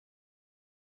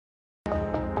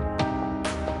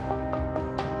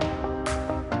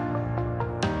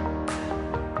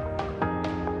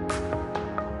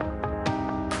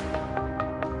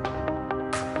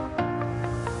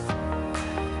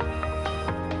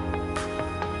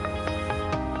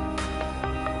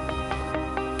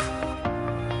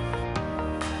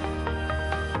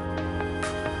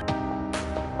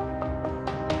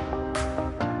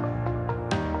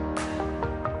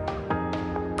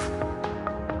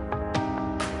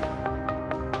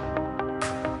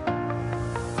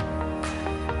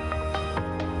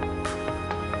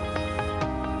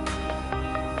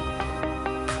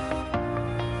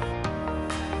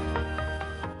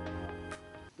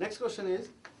question is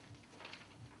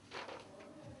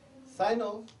sine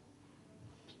of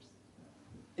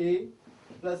A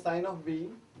plus sine of B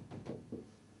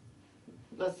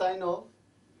plus sine of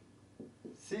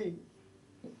C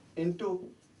into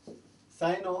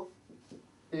sine of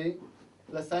A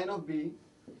plus sine of B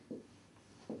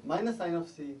minus sine of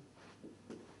C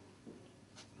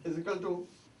is equal to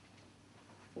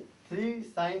 3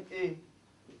 sine A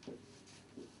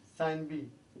sine B.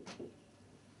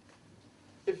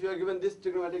 If you are given this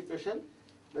trigonometric equation,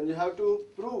 then you have to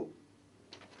prove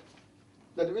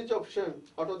that which option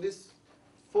out of these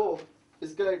 4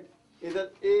 is correct.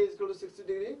 Either A is equal to 60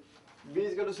 degree, B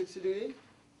is equal to 60 degree,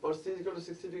 or C is equal to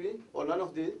 60 degree, or none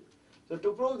of these. So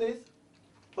to prove this,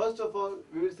 first of all,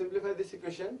 we will simplify this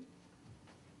equation.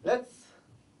 This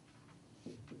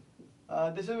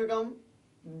will become,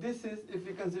 this is, if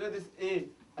we consider this A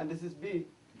and this is B,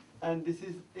 and this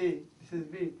is A, this is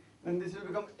B, then this will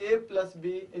become A plus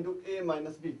B into A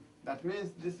minus B. That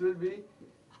means this will be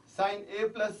sine A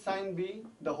plus sine B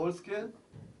the whole square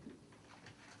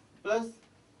plus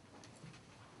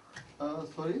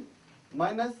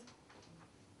minus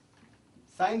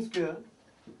sine square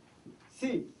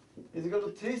C is equal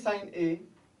to 3 sine A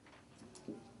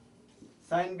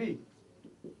sine B.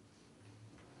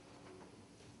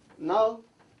 Now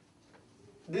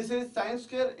this is sine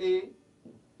square A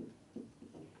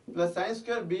plus sine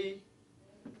square B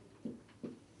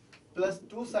plus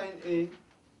 2 sine A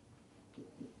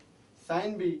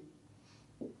sine B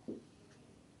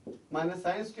minus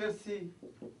sine square C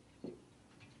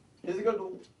is equal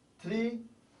to 3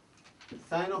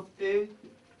 sine of A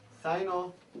sine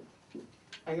of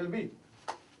angle B.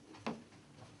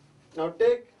 Now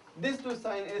take this to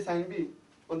sine A sine B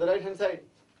on the right hand side,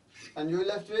 and you will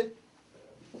left with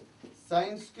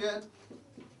sine square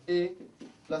A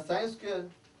plus sine square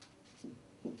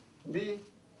B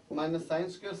minus sine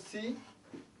square C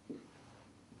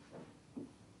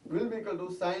will be equal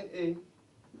to sine A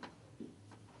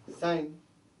sine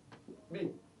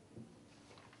B.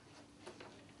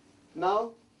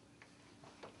 Now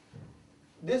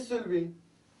this will be,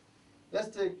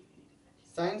 let's take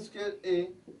sine square A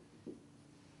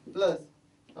plus,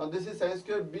 now this is sine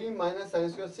square B minus sine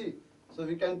square C. So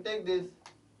we can take this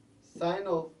sine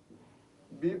of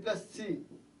B plus C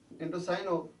into sine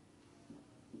of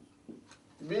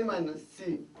B minus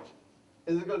C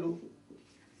is equal to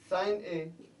sine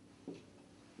A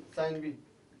sine B.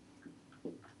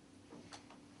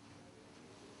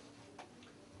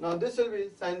 Now this will be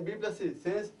sine B plus C.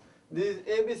 Since these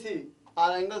ABC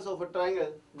are angles of a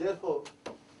triangle, therefore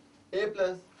A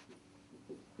plus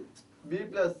B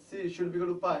plus C should be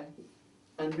equal to pi,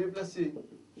 and B plus C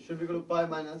should be equal to pi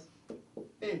minus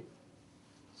A.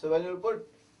 So when you put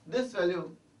this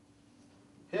value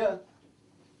here,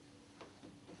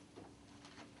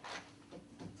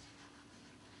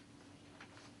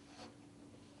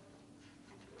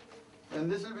 then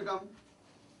this will become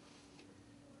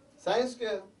sine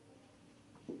square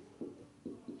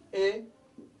A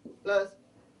plus,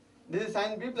 this is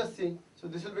sine B plus C, so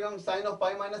this will become sine of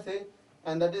pi minus A,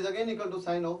 and that is again equal to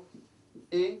sine of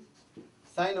A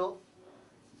sine of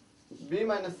B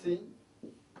minus C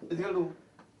is equal to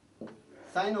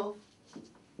sine of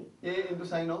A into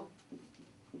sine of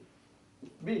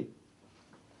B.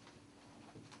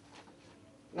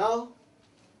 Now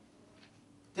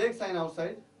take sine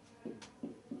outside,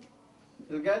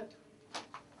 you will get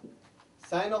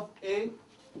sine of A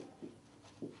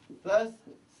plus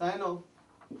sine of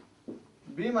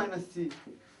B minus C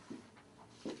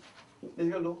is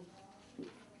equal to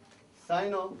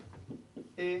sine of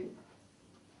A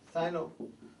sine of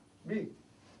B.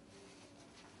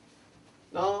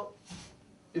 Now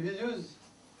if you use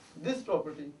this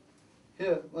property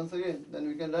here once again, then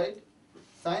we can write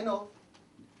sine of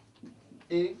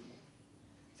A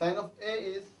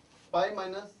is pi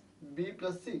minus B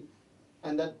plus C,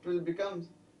 and that will become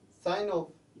sine of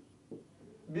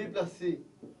B plus C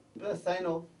plus sine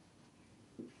of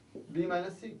B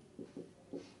minus C.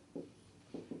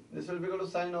 This will be equal to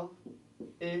sine of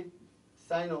A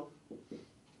sine of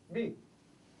B.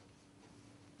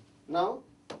 Now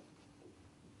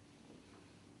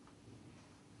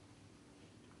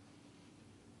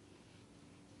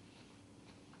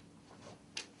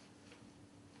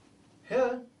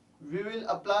here we will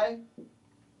apply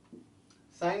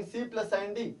sine C plus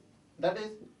sine D, that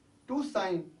is 2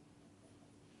 sine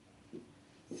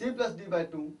C plus D by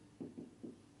 2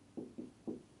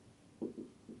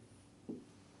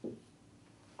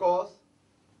 cos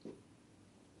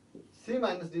C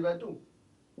minus D by 2.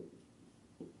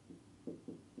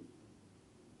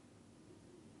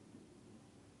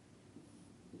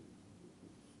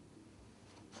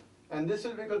 and this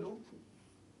will be equal to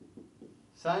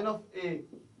sine of A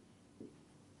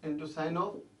into sine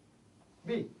of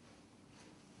B.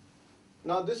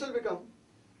 Now this will become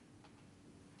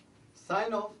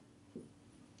sine of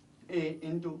A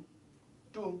into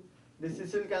 2.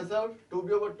 This will cancel out,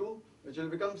 2B over 2, which will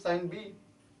become sine B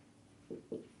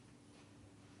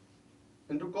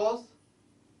into cos.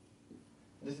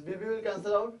 This BB will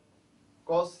cancel out,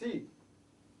 cos C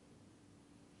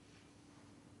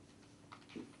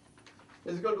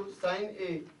is equal to sine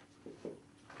A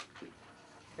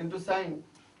into sine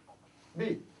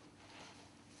B.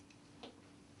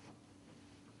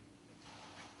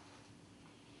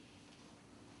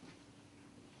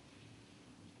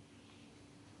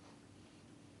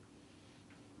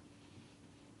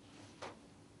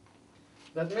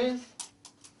 That means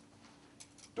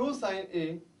 2 sine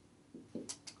A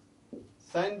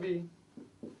sine B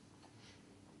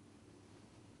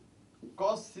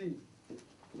cos C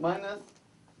minus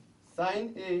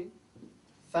sine A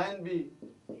sine B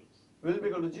will be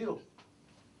equal to 0.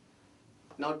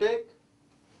 Now take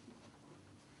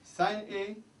sine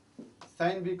A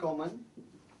sine B common.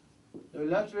 You are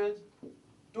left with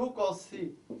 2 cos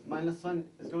C minus 1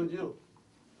 is equal to 0.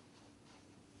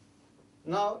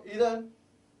 Now either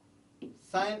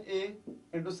sine A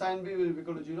into sine B will be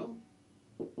equal to 0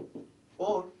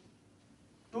 or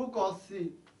 2 cos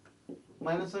C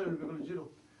minus 1 will be equal to 0.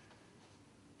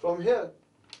 From here,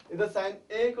 either sine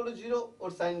A equal to 0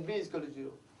 or sine B is equal to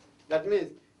 0. That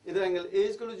means either angle A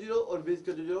is equal to 0 or B is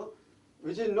equal to 0,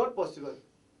 which is not possible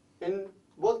in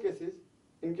both cases,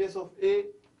 in case of A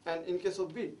and in case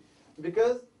of B.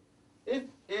 Because if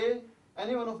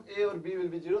any one of A or B will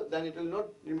be 0, then it will not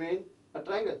remain a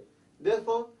triangle.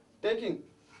 Therefore, taking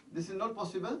this is not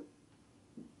possible.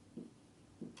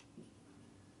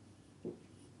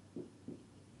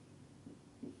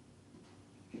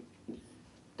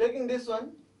 Taking this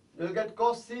one, you will get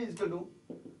cos C is equal to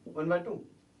 1 by 2.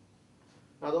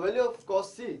 Now the value of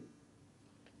cos C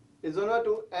is 1 by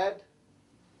 2 at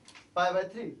pi by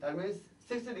 3. That means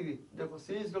 60 degree. Therefore,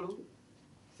 C is equal to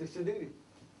 60 degree,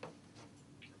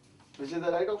 which is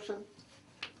the right option.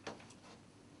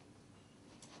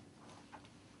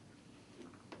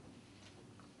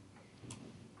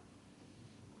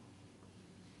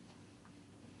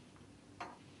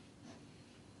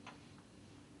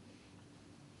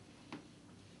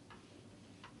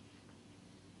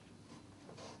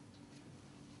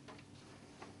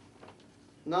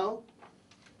 Now,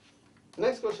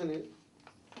 next question is,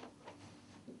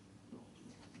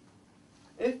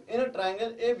 if in a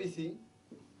triangle ABC,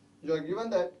 you are given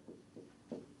that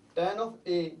tan of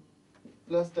A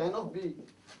plus tan of B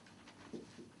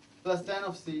plus tan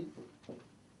of C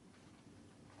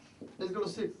is equal to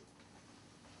 6,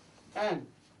 and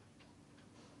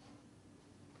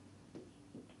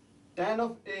tan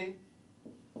of A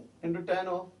into tan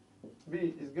of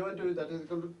B is given to you, that is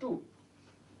equal to 2.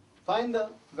 Find the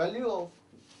value of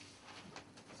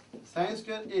sin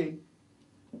square A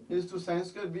is to sin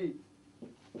square B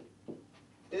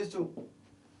is to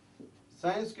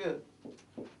sin square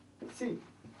C.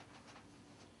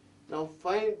 Now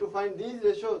to find these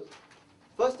ratios,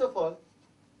 first of all,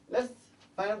 let's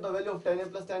find out the value of tan A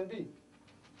plus tan B.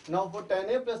 Now for tan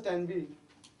A plus tan B,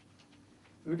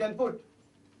 we can put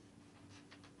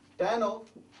tan of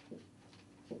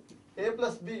A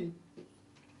plus B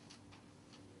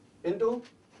into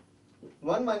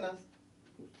 1 minus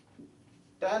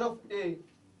tan of A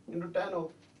into tan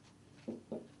of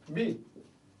B.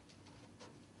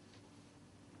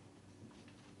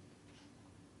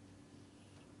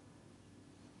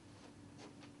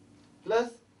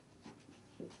 Plus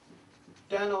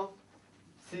tan of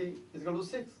C is equal to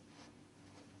 6.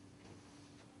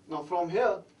 Now from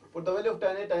here, put the value of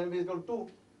tan A, tan B is equal to 2.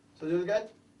 So you will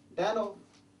get tan of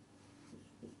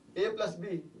A plus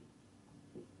B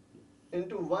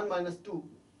into 1 minus 2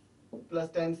 plus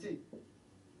tan C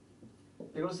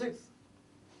equal to 6.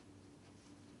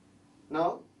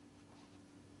 Now,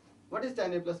 what is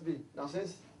tan A plus B? Now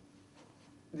since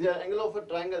they are angle of a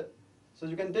triangle, so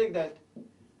you can take that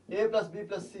A plus B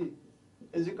plus C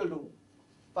is equal to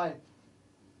 5.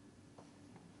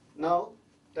 Now,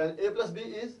 tan A plus B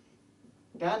is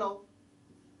tan of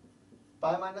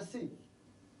pi minus C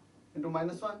into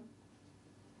minus 1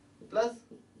 plus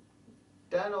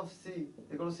tan of C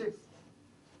equal to 6.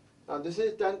 Now this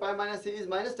is tan pi minus C is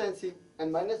minus tan C, and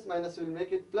minus minus will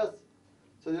make it plus.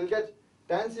 So you will get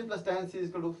tan C plus tan C is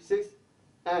equal to 6,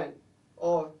 and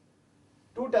or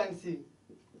 2 tan C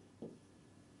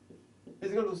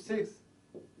is equal to 6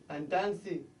 and tan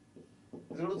C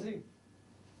is equal to 3.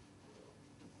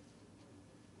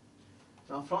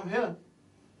 Now from here,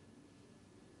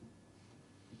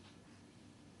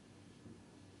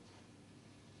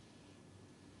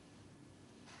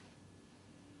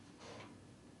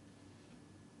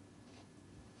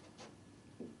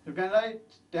 You can write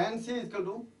tan C is equal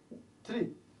to 3.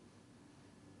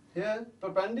 Here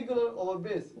perpendicular over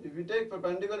base, if we take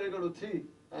perpendicular equal to 3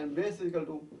 and base is equal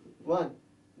to 1,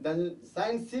 then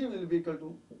sin C will be equal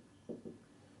to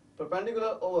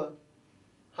perpendicular over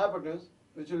hypotenuse,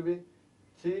 which will be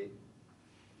 3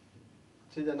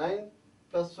 is 9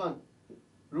 plus 1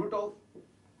 root of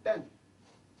 10.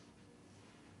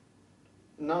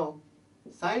 Now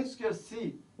sin square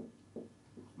C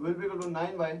will be equal to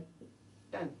 9 by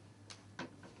 10.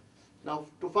 Now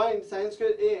to find sin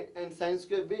square A and sin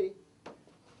square B,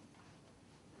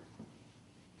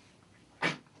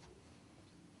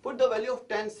 put the value of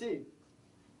tan C,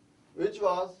 which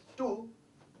was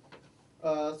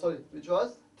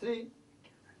 3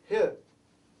 here.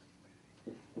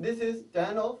 This is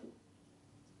tan of,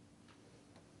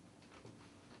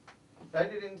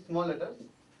 write it in small letters,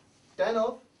 tan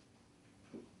of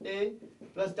A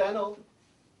plus tan of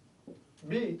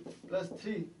B plus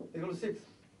 3 equal to 6.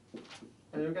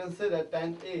 And you can say that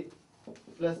tan A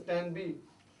plus tan B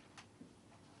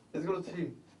is equal to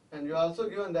 3. And you are also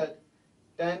given that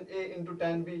tan A into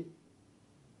tan B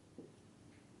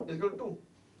is equal to 2.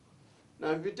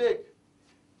 Now if we take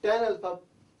tan alpha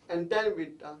and tan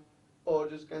beta, or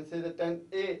you can say that tan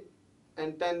A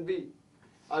and tan B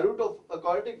are root of a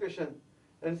quadratic equation,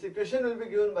 and this equation will be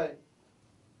given by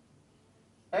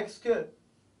x square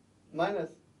minus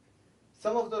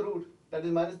sum of the root, that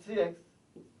is minus 3x,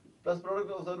 plus product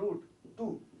of the root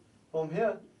 2. From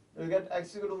here you get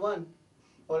x equal to 1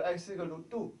 or x equal to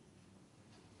 2.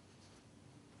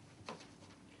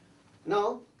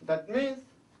 Now that means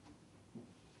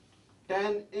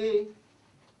tan A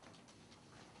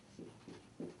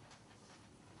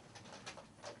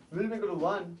will be equal to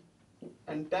 1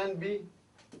 and tan B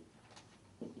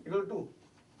equal to 2.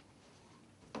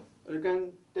 You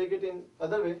can take it in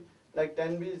other way, like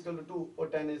tan B is equal to 2 or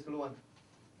tan A is equal to 1.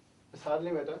 It's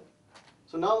hardly matter.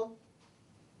 So now,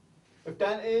 if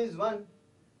tan A is 1,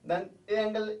 then A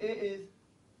angle A is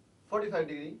 45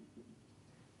 degree,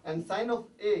 and sine of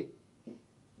A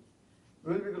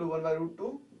will be equal to 1 by root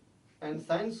 2, and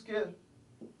sine square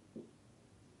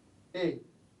A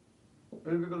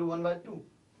will be equal to 1 by 2.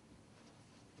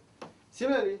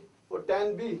 Similarly, for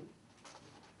tan B,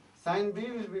 sine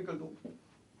B will be equal to,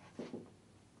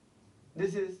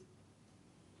 this is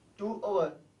 2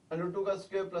 over under root 2 का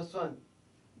square plus 1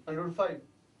 under root 5.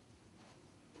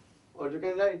 Or you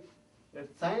can write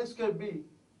that sine square B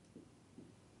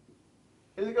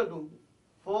is equal to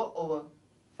 4 over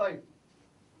 5.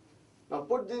 Now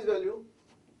put this value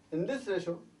in this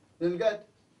ratio, you will get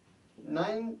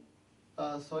 9,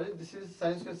 this is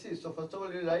sine square C. So first of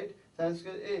all you write sine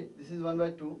square A, this is 1 by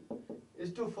 2,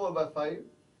 is to 4 by 5,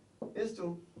 is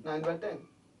to 9 by 10.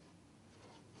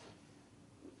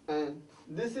 And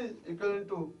this is equivalent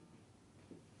to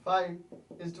 5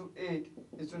 is to 8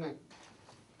 is to 9.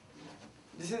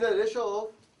 This is the ratio of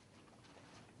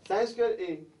sine square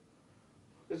A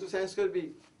is to sine square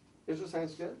B is to sine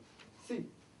square C.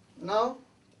 Now,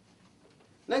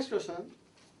 next question.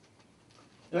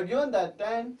 You are given that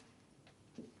tan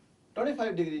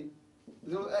 25 degree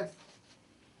is equal to x,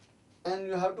 and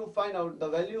you have to find out the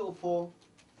value for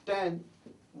tan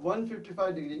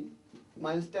 155 degree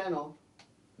minus tan of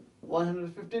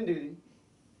 115 degree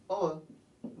over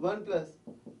 1 plus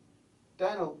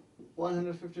tan of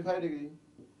 155 degree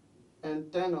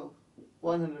and tan of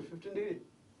 115 degree.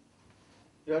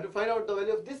 You have to find out the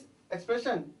value of this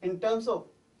expression in terms of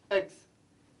x.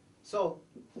 So,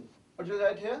 what you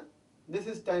write here? This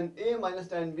is tan A minus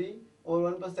tan B over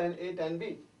 1 plus tan A tan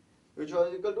B, which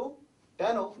was equal to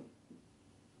tan of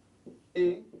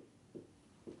A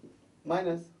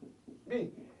minus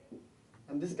B.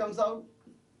 And this comes out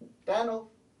tan of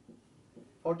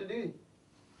 40 degree.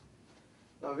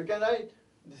 Now we can write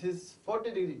this is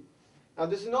 40 degree. Now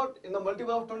this is not in the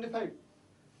multiple of 25.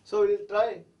 So we will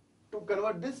try to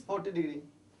convert this 40 degree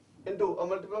into a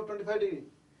multiple of 25 degree.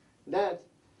 That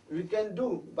we can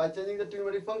do by changing the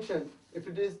trigonometric function. If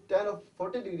it is tan of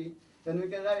 40 degree, then we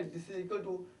can write this is equal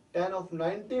to tan of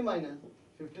 90 minus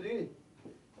 50 degree.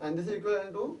 And this is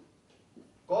equivalent to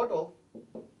cot of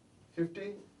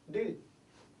 50 degree.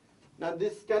 Now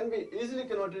this can be easily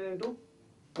converted into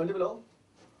multiple of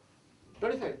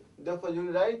 25. Therefore you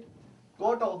will write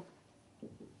cot of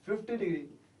 50 degree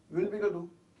will be equal to,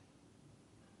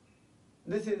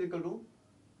 this is equal to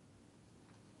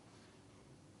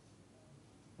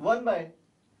 1 by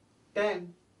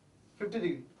tan 50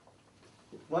 degree.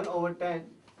 1 over tan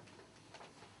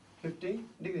 50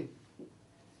 degree.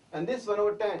 And this 1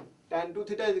 over tan 2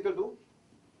 theta is equal to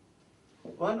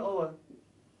 1 over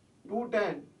 2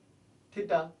 tan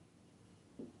theta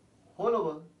whole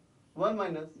over 1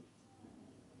 minus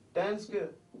tan square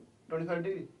 25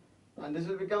 degree, and this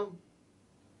will become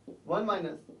 1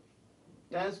 minus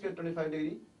tan square 25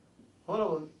 degree whole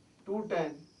over 2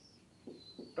 tan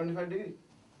 25 degree.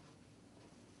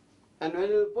 And when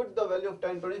you put the value of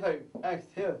tan 25 x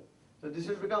here, so this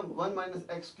will become 1 minus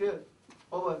x square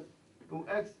over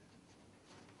 2x,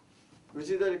 which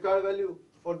is the required value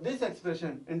for this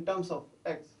expression in terms of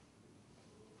x.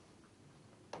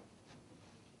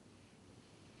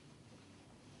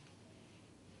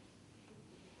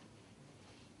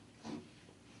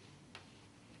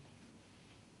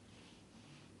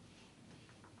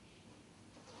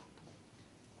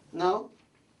 Now,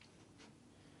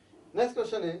 next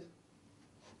question is,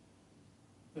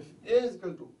 if A is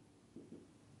equal to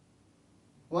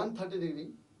 130 degree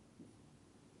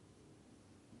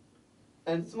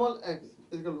and small x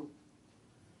is equal to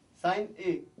sin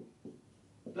A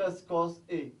plus cos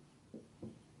A,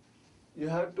 you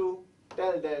have to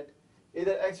tell that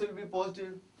either x will be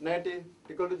positive, negative,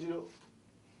 equal to 0.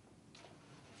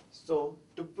 So,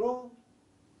 to prove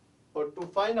or to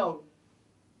find out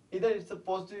either it's a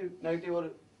positive, negative or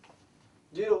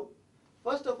 0,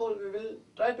 first of all we will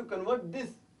try to convert this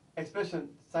expression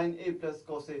sin A plus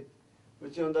cos A,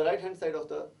 which is on the right hand side of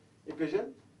the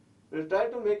equation. We will try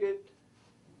to make it,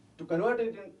 to convert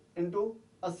it into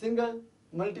a single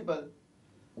multiple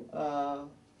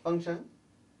function.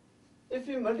 If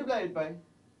we multiply it by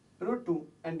root 2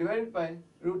 and divide it by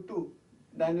root 2,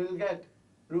 then we will get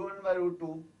root 1 by root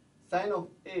 2 sin of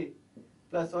A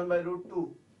plus 1 by root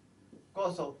 2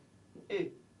 cos of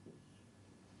A.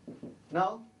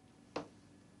 Now,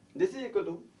 this is equal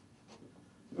to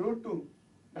root 2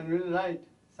 and we will write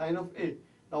sin of A.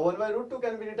 Now, 1 by root 2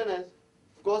 can be written as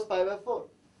cos pi by 4.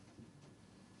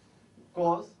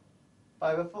 Cos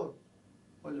pi by 4.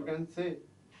 Or you can say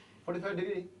 45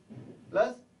 degree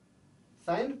plus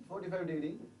sin 45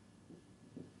 degree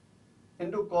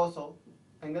into cos of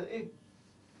angle A.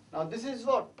 Now, this is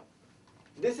what?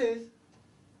 This is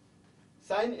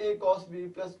sin A cos B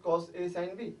plus cos A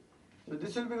sin B. So,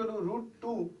 this will be equal to root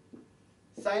 2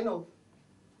 sin of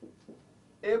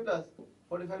A plus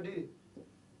 45 degree.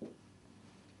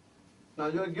 Now,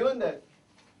 you are given that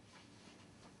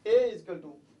A is equal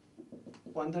to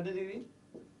 130 degree.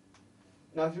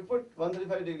 Now, if you put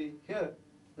 135 degree here,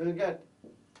 you will get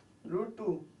root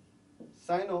 2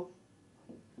 sin of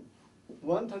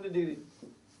 130 degree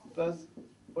plus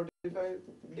 45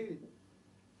 degree.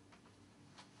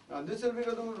 Now, this will be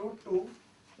equal to root 2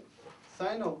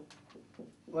 sin of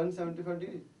 175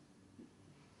 degree.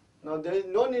 Now, there is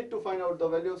no need to find out the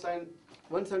value of sin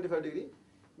 175 degree,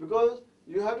 because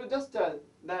you have to just tell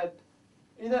that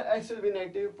either x will be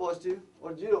negative, positive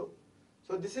or 0.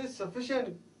 So, this is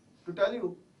sufficient to tell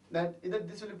you that either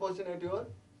this will be positive, negative or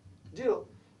 0,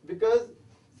 because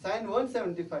sin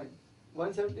 175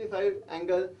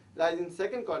 angle lies in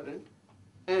second quadrant,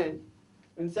 and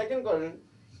in second quadrant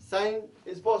sin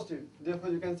is positive.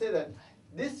 Therefore, you can say that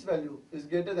this value is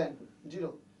greater than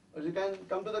 0, or you can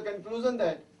come to the conclusion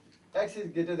that x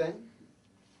is greater than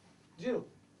 0.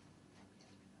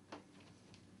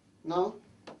 Now,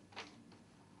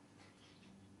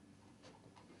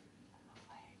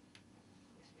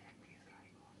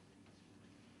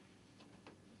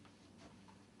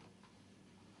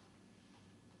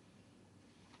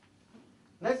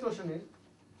 next question is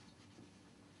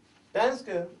tan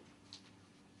square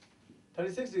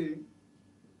 36 degree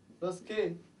plus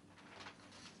k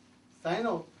sin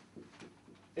of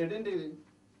 18 degree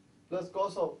plus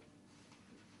cos of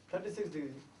 36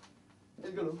 degree is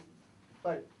equal to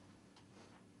 5.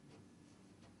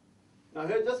 Now,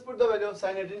 here just put the value of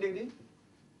sin 18 degree,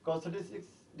 cos 36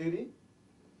 degree,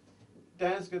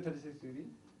 tan square 36 degree.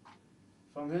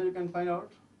 From here you can find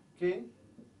out k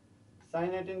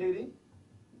sin 18 degree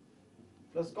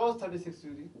plus cos 36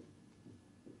 degree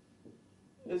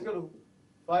is equal to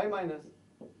 5 minus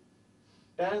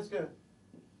tan square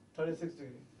 36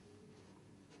 degree.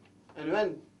 And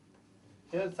when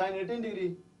here sin 18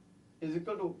 degree is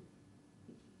equal to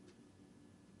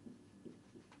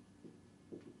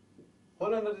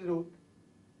whole under the root,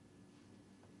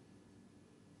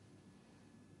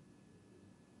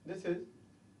 this is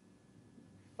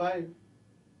 5,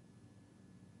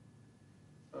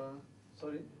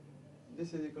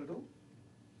 this is equal to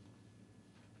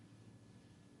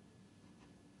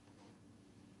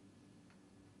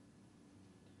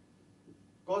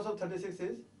cos of 36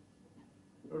 is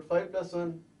root 5 plus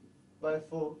 1 by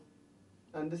 4,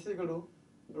 and this is equal to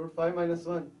root 5 minus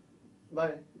 1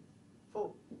 by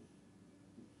 4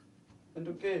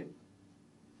 into k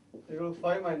equal to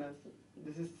 5 minus,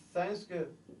 this is sin square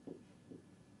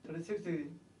 36 degree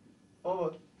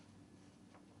over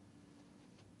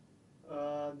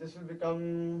This will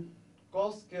become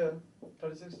cos square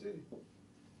 36 degree.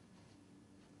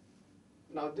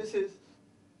 Now this is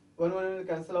 1 will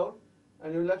cancel out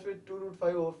and you are left with 2 root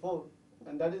 5 over 4,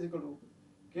 and that is equal to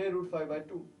k root 5 by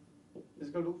 2 is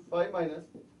equal to 5 minus,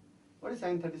 what is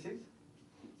sin 36?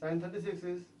 Sin 36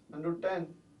 is under 10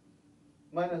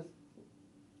 minus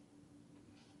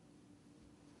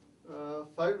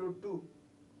 5 root 2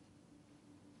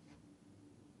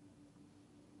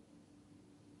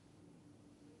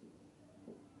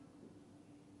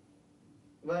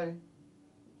 by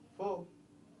 4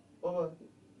 over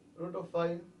root of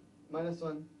 5 minus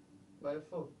 1 by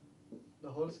 4, the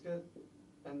whole square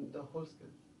and the whole square.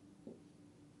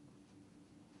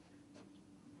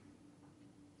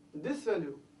 This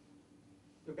value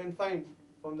you can find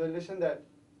from the relation that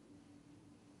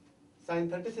sin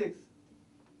 36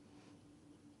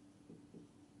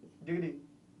 degree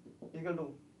equal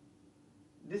to,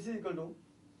 this is equal to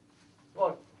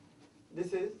what?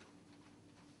 This is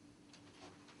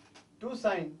 2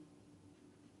 sin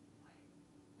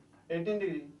 18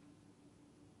 degree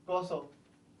cos of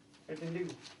 18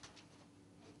 degree.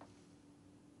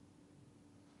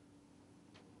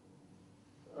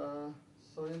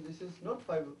 Sorry, this is not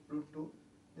 5 root 2,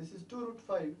 this is 2 root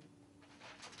 5.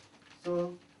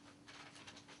 So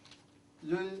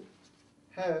you will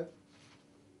have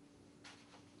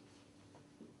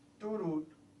 2 root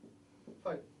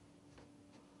 5.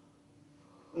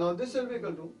 Now this will be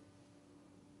equal to,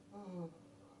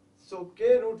 so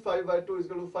k root 5 by 2 is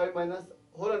equal to 5 minus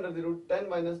whole under the root 10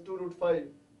 minus 2 root 5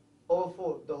 over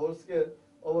 4 the whole square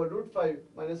over root 5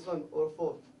 minus 1 over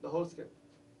 4 the whole square.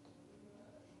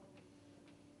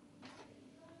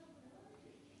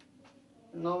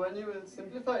 Now when you will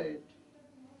simplify it,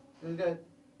 you will get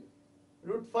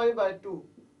root 5 by 2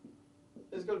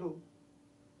 is equal to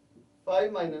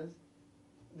 5 minus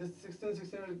this 16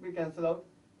 will be cancelled out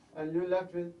and you will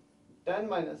left with 10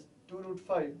 minus 2 root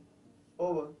 5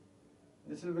 over,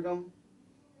 this will become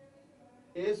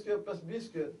a square plus b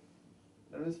square,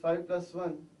 that is 5 plus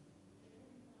 1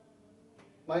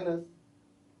 minus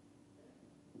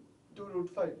 2 root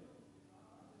 5,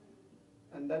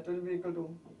 and that will be equal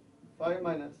to 5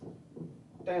 minus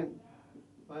 10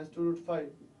 minus 2 root 5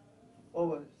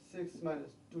 over 6 minus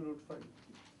 2 root 5.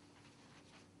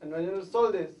 And when you will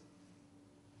solve this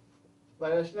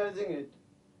by rationalizing it,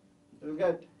 you will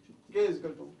get k is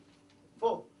equal to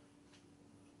 4.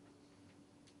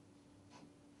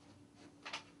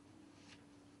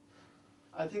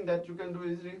 I think that you can do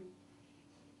easily.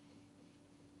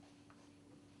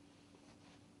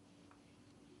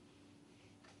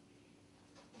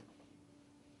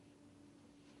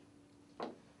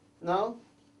 Now,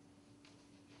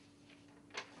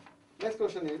 next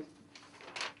question is,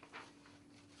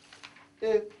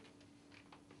 if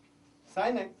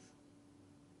sin x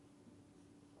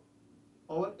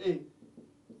over a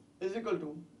is equal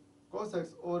to cos x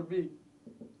over b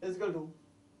is equal to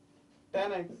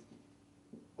tan x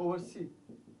over c is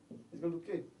equal to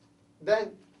k,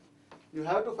 then you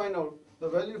have to find out the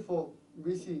value for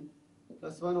bc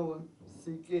plus 1 over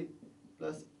ck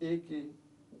plus ak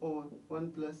over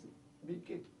 1 plus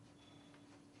bk.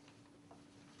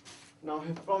 Now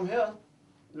from here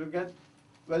you will get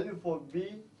value for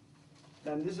b,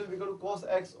 then this will be equal to cos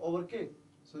x over k.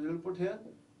 So you will put here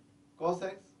cos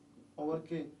x over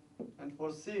k, and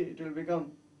for c it will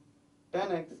become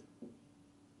tan x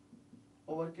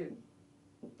over k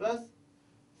plus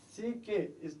ck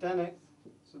is tan x,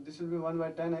 so this will be 1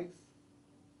 by tan x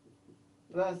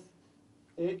plus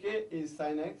ak is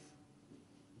sin x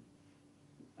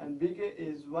and bk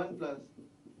is 1 plus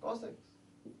cos x.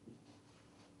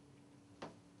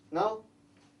 Now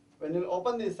when you will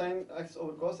open this sin x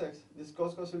over cos x, this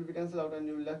cos will be cancelled out and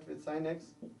you will left with sin x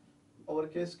over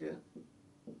k square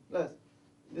plus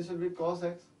this will be cos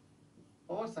x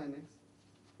over sin x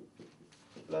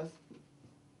plus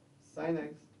sin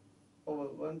x over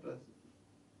 1 plus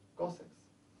cos x.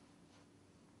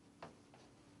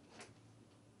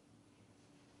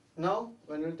 Now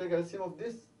when you take LCM of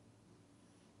this,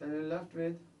 then you are left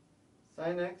with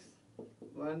sin x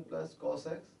 1 plus cos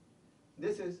x.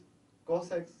 This is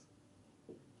cos x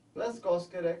plus cos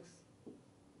square x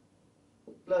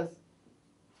plus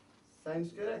sin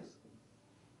square x,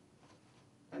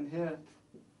 and here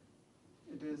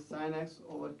it is sin x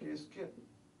over k square.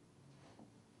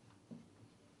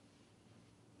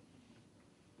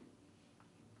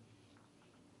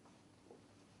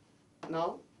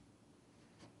 Now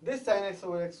this sin x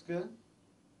over x square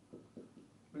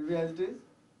will be as it is,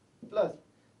 plus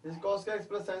this cos square x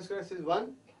plus sin square x is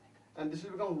 1, and this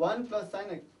will become 1 plus sin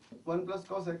x, 1 plus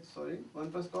cos x, sorry,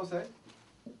 1 plus cos x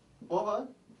over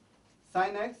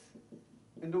sin x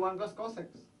into 1 plus cos x.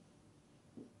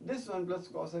 This 1 plus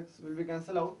cos x will be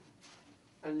cancelled out,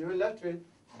 and you will left with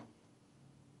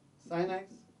sin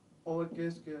x over k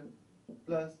square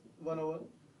plus 1 over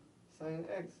sin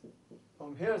x.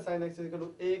 From here sin x is equal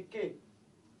to ak.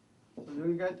 So you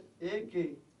will get ak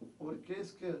over k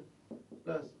square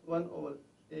plus 1 over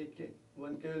ak.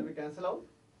 1k will be cancelled out,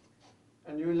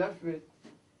 and you will left with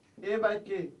a by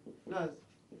k plus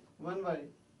 1 by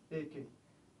ak.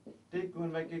 Take 1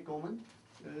 by k common,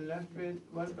 you will left with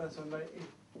 1 plus 1 by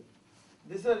a.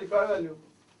 This is the required value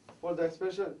for the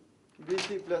expression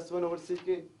bc plus 1 over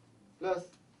ck plus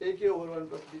ak over 1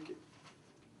 plus bk.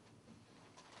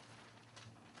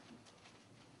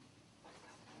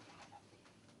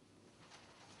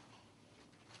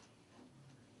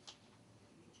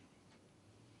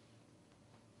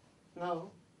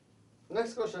 Now,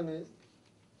 next question is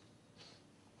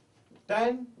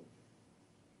tan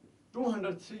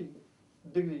 203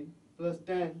 degree plus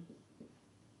tan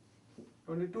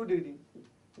 22 degree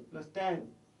plus tan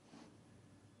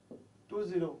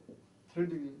 203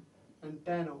 degree and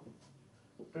tan of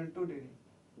 22 degree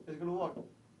is equal to what?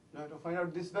 You have to find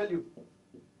out this value.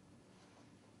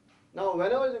 Now,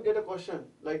 whenever you get a question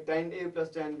like tan A plus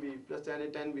tan B plus tan A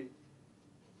tan B,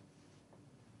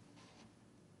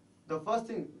 the first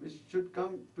thing which should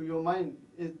come to your mind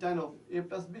is tan of A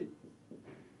plus B.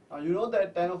 Now you know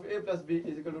that tan of A plus B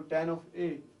is equal to tan of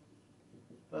A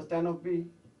plus tan of B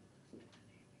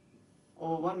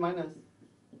over 1 minus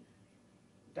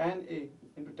tan A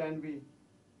into tan B.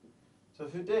 So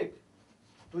if you take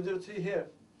 203 here,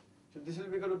 so this will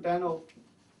be equal to tan of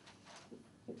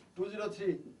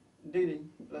 203 degree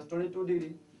plus 22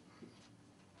 degree.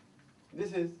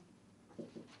 This is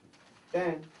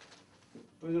tan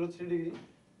 203 degree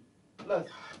plus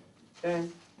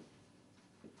tan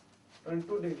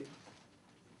 22 degree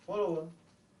 4 over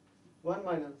 1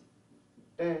 minus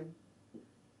tan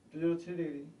 203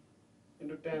 degree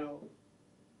into tan of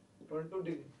 22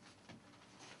 degree.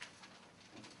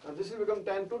 Now this will become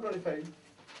tan 225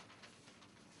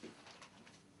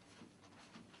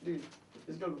 degree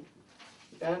is equal to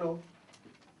tan of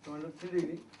 203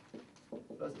 degree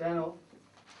plus tan of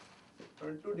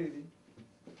 22 degree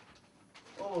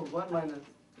over 1 minus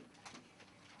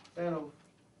tan of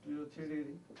 203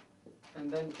 degree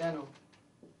and then tan of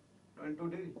 22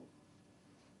 degree.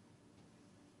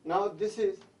 Now this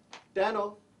is tan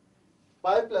of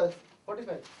pi plus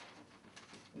 45.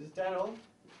 This is tan of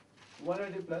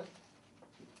 180 plus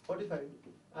 45,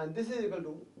 and this is equal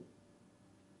to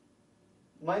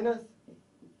minus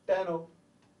tan of,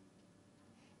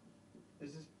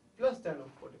 this is plus tan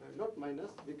of 45, not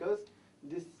minus, because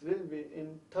this will be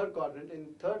in third quadrant. In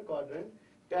third quadrant,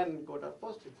 tan and cot are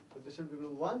positive. So this will be equal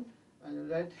to 1, and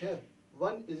you write here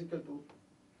 1 is equal to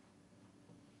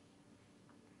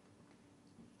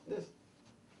this.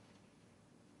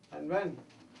 And when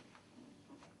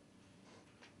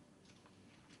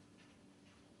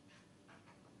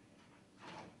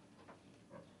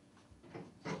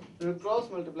you cross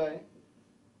multiply,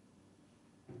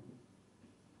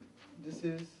 this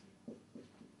is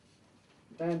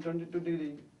tan 22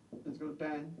 degree is equal to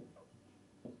tan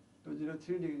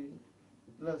 203 degree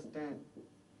plus tan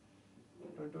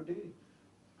 22 degree.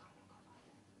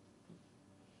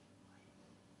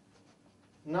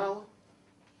 Now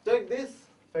take this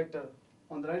factor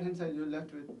on the right hand side, you are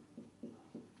left with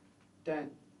tan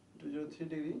 203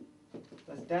 degree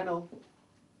plus tan of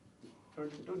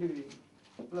 22 degree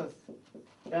plus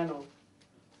tan of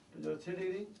 203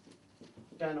 degree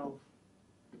tan of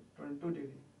 22 degree,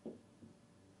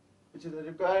 which is the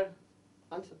required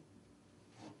answer.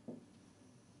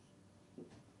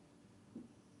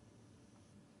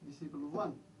 This is equal to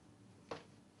 1.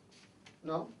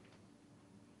 Now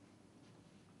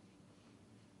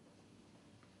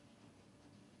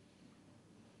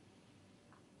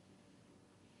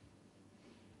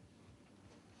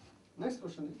next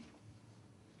question is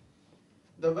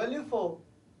the value for,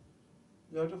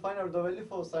 you have to find out the value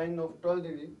for sine of 12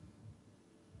 degree,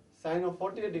 sine of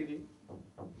 48 degree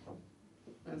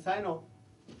and sine of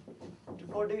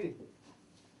 54 degree.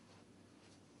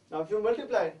 Now if you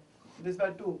multiply this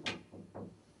by 2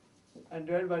 and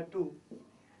divide by 2,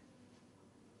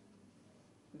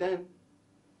 then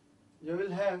you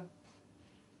will have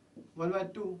 1 by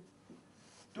 2,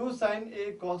 2 sine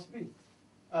A cos B.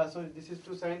 Sorry, this is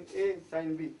 2 sine A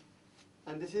sine B,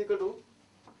 and this is equal to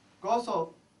cos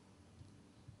of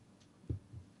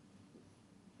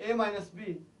A minus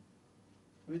B,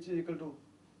 which is equal to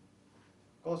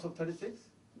cos of 36,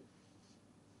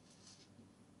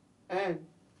 and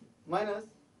minus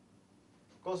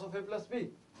cos of A plus B.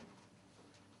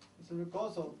 This will be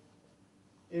cos of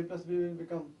A plus B will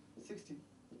become 60.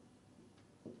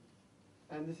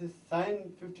 And this is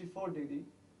sine 54 degree.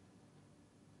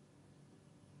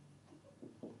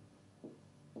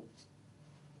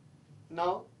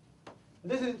 Now,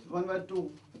 this is 1 by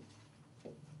 2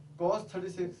 cos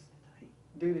 36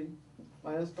 degree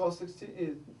minus cos 60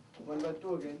 is 1 by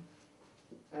 2 again,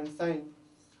 and sine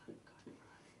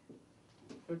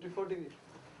 54 degree.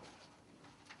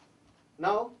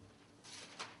 Now,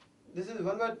 this is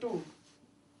 1 by 2.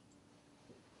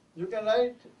 You can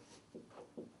write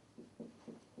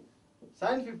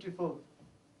sine 54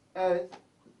 as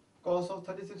cos of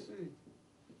 36 degree,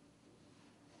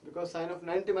 because sine of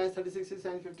 90 minus 36 is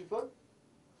sine 54,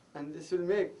 and this will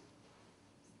make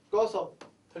cos of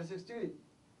 36 degree.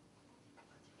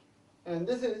 And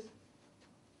this is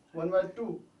 1 by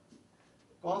 2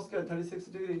 cos square 36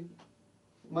 degree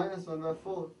minus 1 by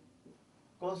 4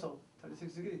 cos of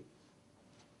 36 degree.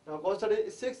 Now cos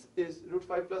 36 is root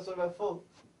 5 plus 1 by 4.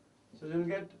 So you will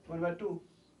get 1 by 2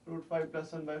 root 5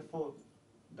 plus 1 by 4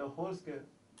 the whole square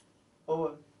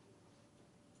over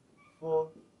 4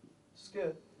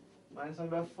 square minus 1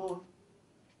 by 4.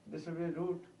 This will be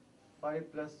root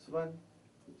 5 plus 1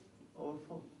 over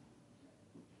 4.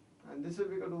 And this will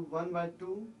be equal to 1 by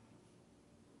 2.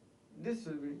 This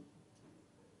will be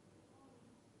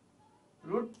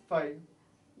root 5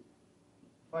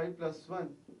 plus 1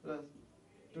 plus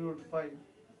 2 root 5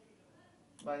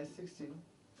 by 16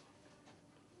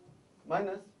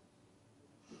 minus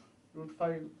root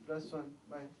 5 plus 1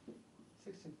 by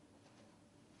 16.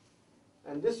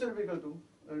 And this will be equal to,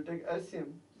 we will take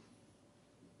LCM,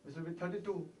 this will be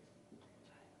 32.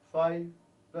 5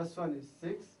 plus 1 is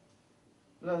 6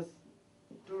 plus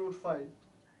 2 root 5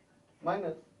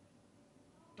 minus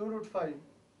 2 root 5,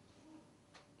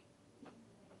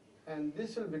 and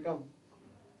this will become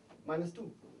minus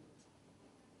 2.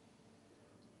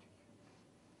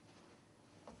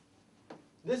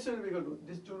 This will be equal to,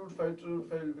 this 2 root 5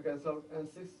 will be cancelled out, and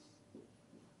 6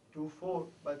 to 4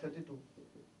 by 32,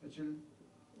 which will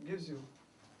gives you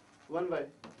 1 by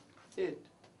 8.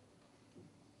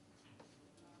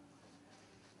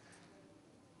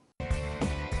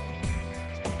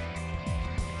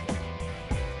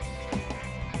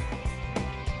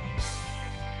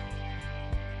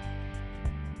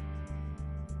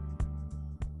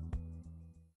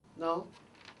 Now,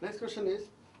 next question is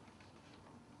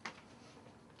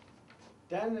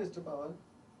tan raised to power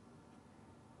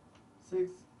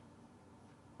 6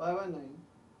 pi by 9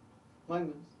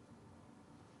 minus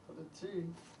for the 3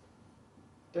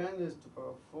 tan raised to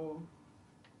power 4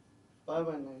 pi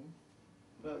by 9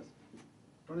 plus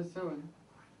 27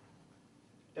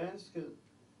 tan square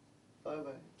pi by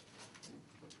 9.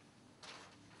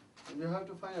 And you have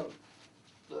to find out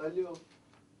the value of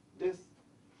this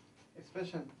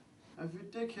expression. If we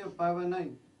take here pi by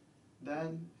 9,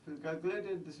 then if you calculate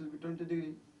it, this will be 20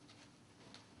 degree.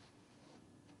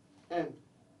 And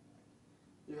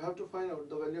you have to find out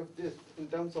the value of this in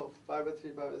terms of pi by 3,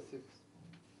 pi by 6.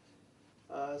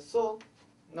 So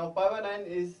now pi by 9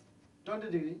 is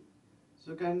 20 degree.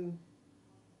 So you can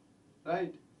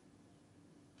write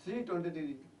 320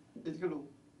 degree is equal to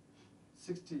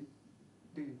 60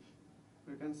 degree.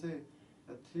 We can say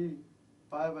that 3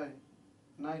 pi by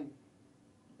 9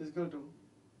 is equal to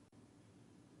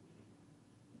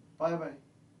pi by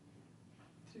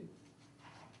 3.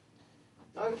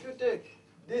 Now if you take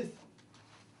this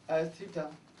as theta,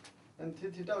 then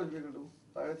 3 theta will be equal to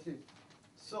pi by 3.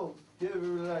 So here we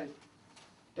will write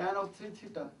tan of 3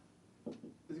 theta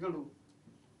is equal to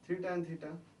 3 tan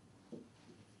theta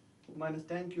minus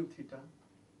tan cube theta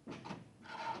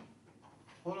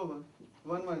whole over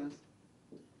 1 minus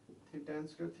 3 tan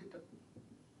square theta.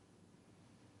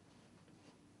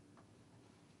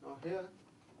 Now here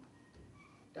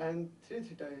tan 3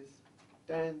 theta is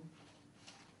tan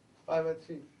pi by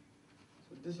 3.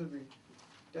 So this will be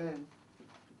tan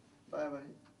pi by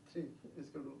 3 is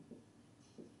equal to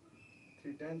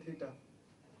 3 tan theta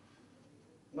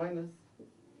minus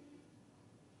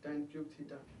tan cube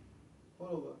theta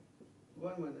whole over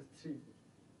 1 minus 3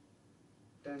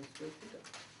 tan square theta.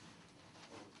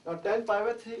 Now tan pi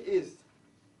by 3 is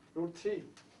root 3.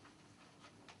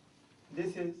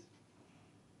 This is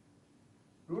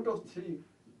root of 3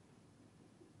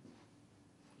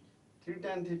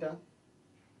 tan theta.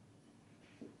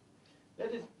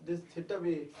 Let it, this theta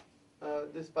be,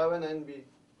 this pi by 9 be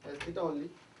as theta only.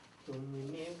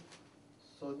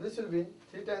 So this will be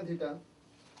 3 tan theta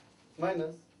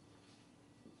minus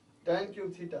tan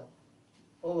cube theta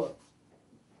over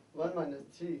 1 minus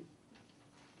 3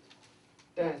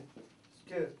 tan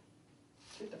square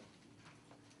theta.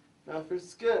 Now if you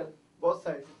square both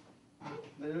sides,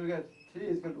 then you will get 3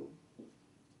 is equal to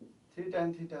 3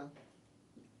 tan theta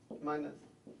minus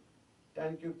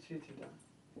tan cube 3 theta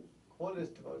whole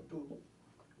raised to power 2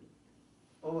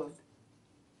 over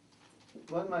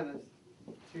 1 minus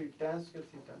 3 tan square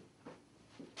theta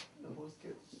the whole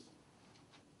square.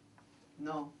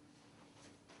 Now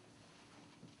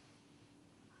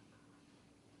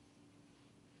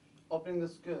opening the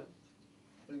square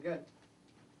we'll get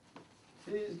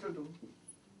 3 is equal to,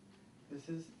 this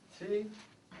is 3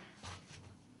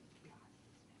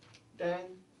 tan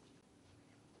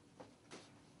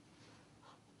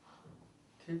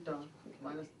theta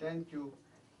minus tan cube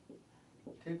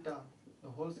theta the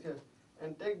whole square,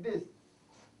 and take this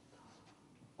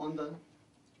on the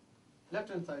left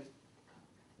hand side.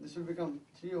 This will become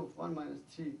 3 of 1 minus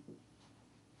 3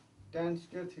 tan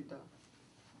square theta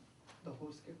the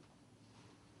whole square.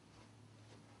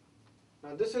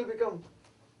 Now this will become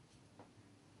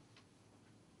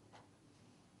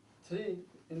 3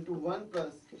 into 1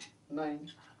 plus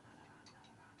 9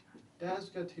 tan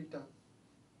square theta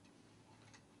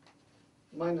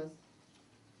minus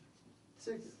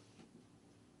 6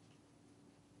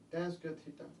 tan square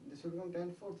theta. This will become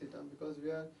tan 4 theta because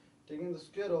we are taking the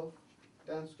square of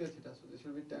tan square theta. So this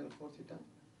will be tan 4 theta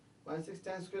minus 6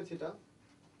 tan square theta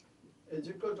is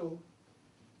equal to,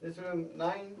 this will be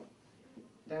 9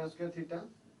 tan square theta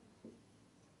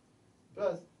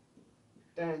plus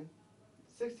tan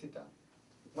 6 theta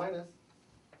minus,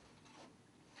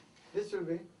 this will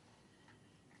be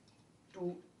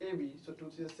 2ab, so 2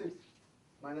 3 is 6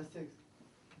 minus 6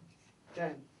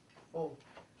 tan 4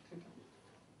 theta.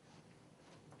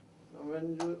 Now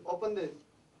when you open this,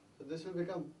 so this will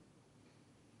become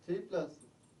 3 plus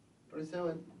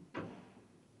 27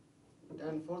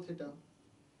 tan 4 theta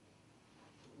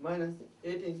minus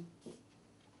 18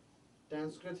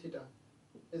 tan square theta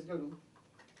is equal to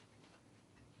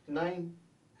 9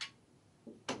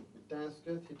 tan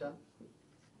square theta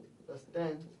plus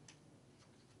tan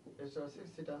raised to power 6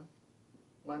 theta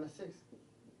minus 6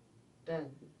 tan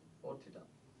 4 theta.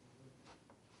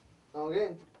 Now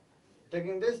again,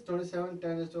 taking this 27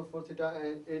 tan raised to power 4 theta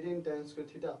and 18 tan square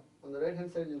theta on the right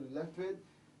hand side, you will be left with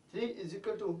 3 is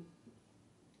equal to,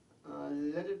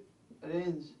 let it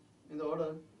arrange in the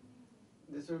order.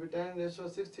 This will be tan raised to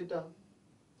 6 theta.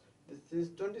 This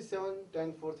is 27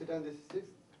 tan 4 theta and this is 6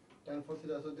 tan 4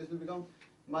 theta. So this will become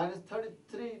minus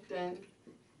 33 tan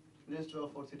raised to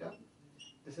 4 theta.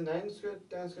 This is 9 square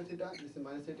tan square theta. This is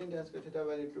minus 18 tan square theta.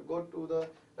 When if you go to the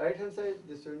right hand side,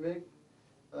 this will make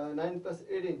 9 plus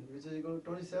 18, which is equal to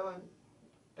 27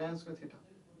 tan square theta.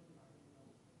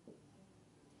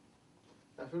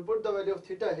 Now if you put the value of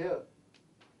theta here,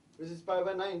 which is pi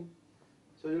by 9,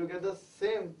 so you will get the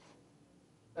same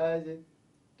as it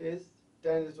is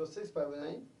tan raised to 6 pi by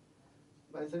 9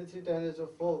 minus 33 tan raised to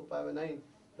 4 pi by 9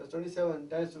 plus 27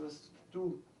 tan raised to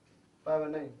 2 pi by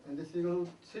 9, and this is equal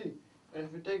to 3. And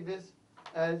if we take this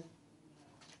as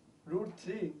root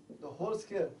 3 the whole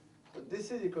square, so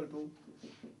this is equal to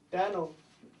tan of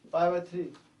pi by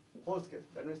 3 whole square.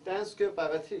 That means tan square pi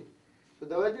by 3. So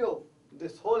the value of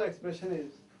this whole expression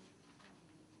is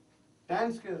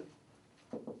tan square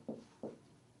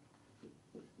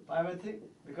pi by 3,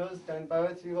 because tan pi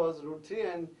by 3 was root 3,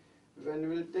 and when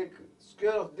we will take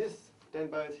square of this tan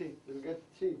pi by 3, we will get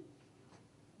 3.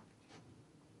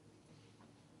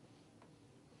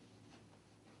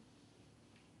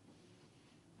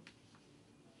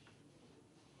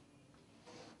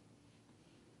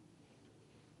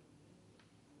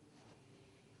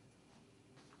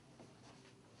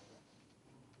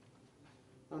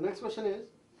 Now next question is,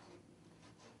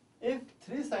 if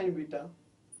 3 sin beta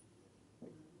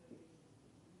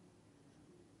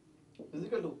is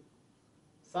equal to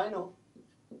sine of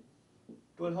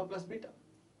 2 alpha plus beta,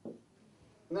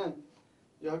 then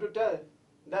you have to tell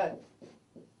that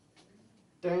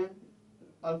tan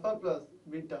alpha plus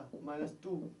beta minus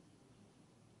 2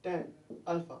 tan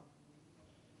alpha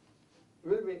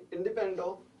will be independent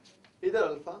of either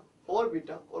alpha or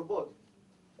beta or both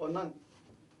or none.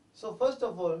 So first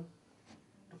of all,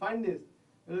 to find this,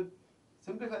 we will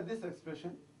simplify this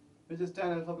expression, which is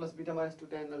tan alpha plus beta minus 2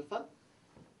 tan alpha.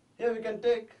 Here we can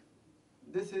take,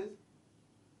 this is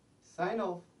sine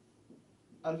of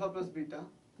alpha plus beta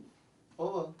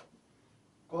over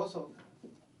cos of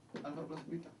alpha plus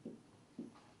beta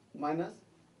minus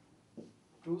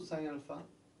 2 sin alpha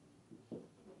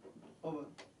over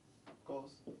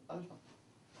cos alpha.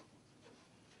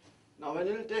 Now when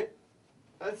you will take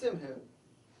LCM here,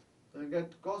 you will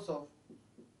get cos of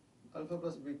alpha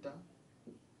plus beta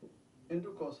into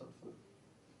cos alpha,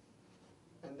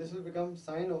 and this will become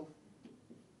sine of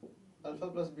alpha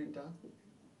plus beta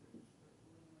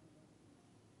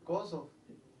cos of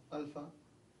alpha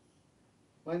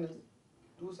minus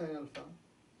 2 sin alpha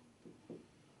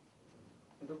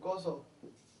into cos of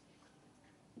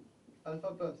alpha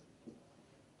plus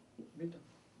beta.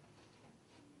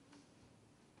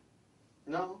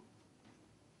 Now,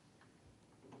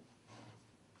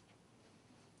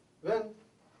 when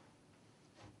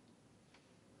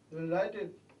we will write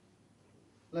it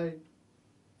like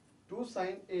 2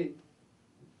 sin A,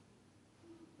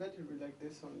 let it be like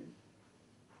this only,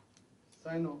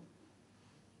 sin of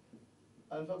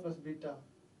alpha plus beta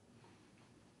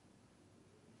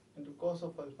into cos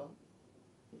of alpha,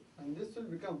 and this will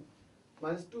become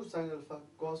minus 2 sin alpha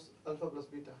cos alpha plus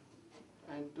beta,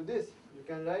 and to this you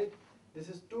can write this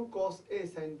is 2 cos A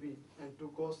sin B, and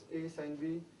 2 cos A sin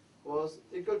B was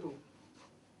equal to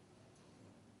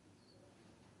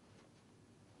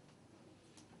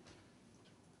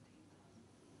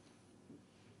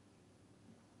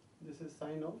this is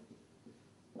sin of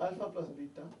alpha plus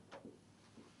beta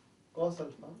cos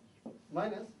alpha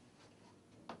minus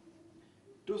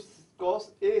 2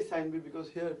 cos A sin B, because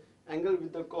here angle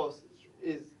with the cos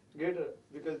is greater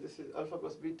because this is alpha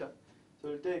plus beta.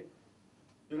 So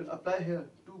you will apply here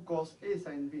 2 cos A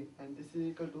sin B, and this is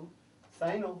equal to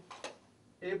sin of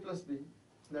A plus B,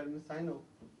 that means sin of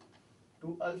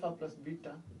 2 alpha plus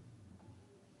beta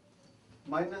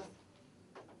minus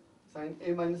sin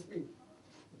A minus B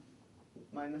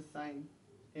minus sin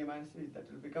A minus B,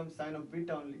 that will become sin of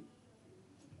beta only,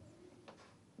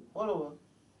 all over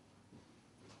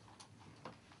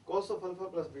cos of alpha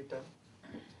plus beta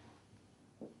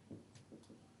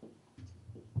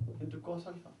into cos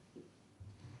alpha.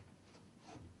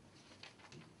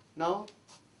 Now,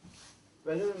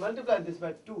 when you multiply this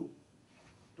by 2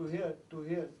 to here,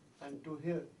 and to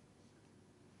here,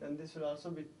 then this will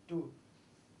also be 2.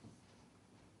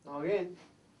 Now again,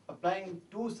 applying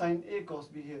 2 sin A cos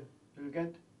B here, you will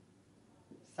get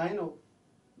sin of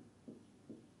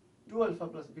 2 alpha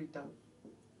plus beta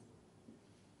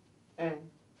and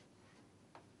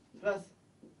plus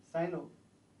sin of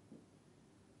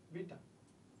beta.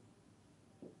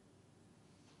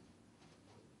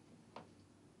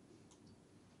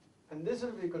 And this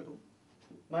will be equal to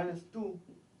minus 2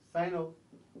 sin of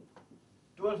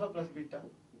 2 alpha plus beta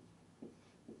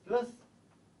plus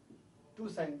 2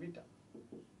 sin beta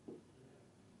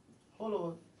whole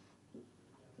over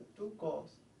 2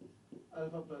 cos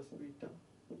alpha plus beta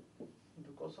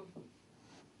into cos alpha.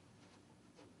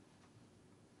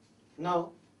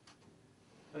 Now,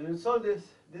 when you solve this,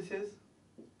 this is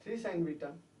 3 sin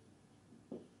beta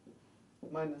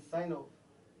minus sin of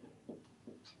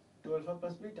 2 alpha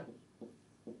plus beta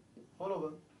whole over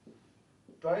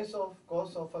twice of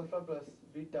cos of alpha plus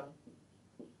beta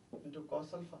into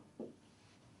cos alpha.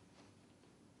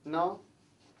 Now,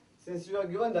 since you are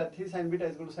given that 3 sin beta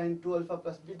is equal to sin 2 alpha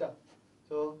plus beta,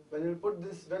 so when you put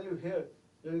this value here,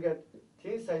 you will get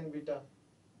 3 sin beta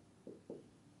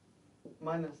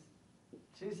minus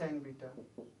 3 sin beta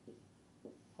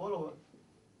whole over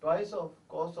twice of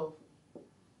cos of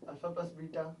alpha plus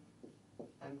beta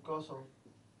and cos of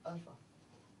alpha.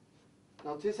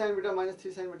 Now 3 sin beta minus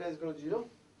 3 sin beta is equal to 0.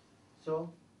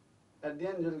 So at the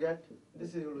end you will get this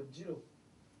is equal to 0.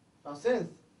 Now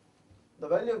since the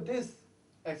value of this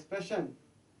expression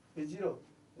is 0,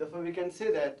 therefore we can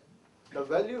say that the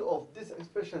value of this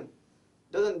expression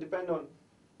doesn't depend on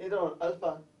either on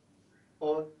alpha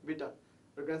or beta.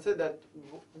 We can say that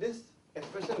this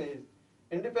expression is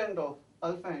independent of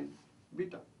alpha and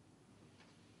beta.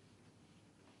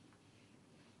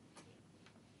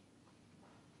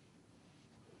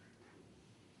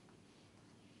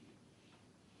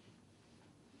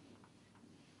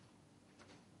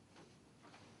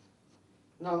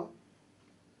 Now,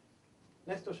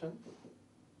 next question.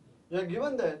 You are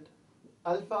given that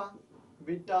alpha,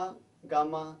 beta,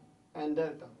 gamma and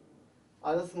delta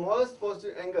are the smallest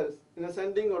positive angles in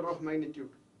ascending order of magnitude.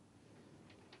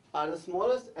 Are the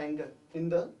smallest angle in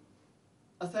the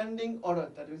ascending order,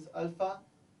 that means alpha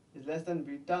is less than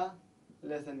beta,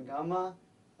 less than gamma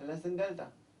and less than delta,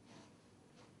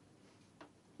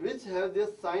 which have their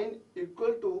sign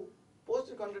equal to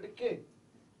positive quantity k.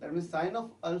 That means sign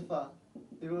of alpha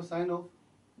equal to sign of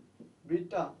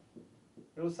beta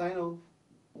equal to sign of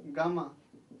gamma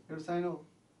equal to sign of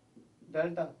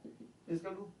delta is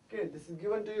equal to k. This is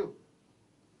given to you.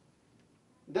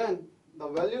 Then the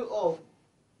value of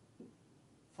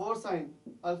 4 sin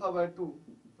alpha by 2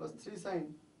 plus 3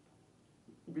 sin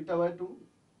beta by 2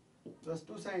 plus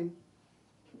 2 sin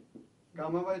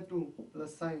gamma by 2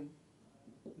 plus sin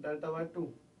delta by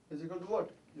 2 is equal to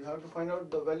what? You have to find out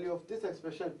the value of this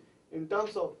expression in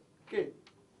terms of k.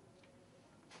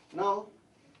 Now,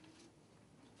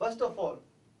 first of all,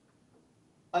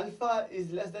 alpha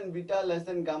is less than beta, less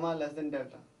than gamma, less than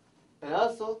delta. And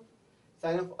also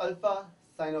sine of alpha,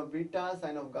 sine of beta,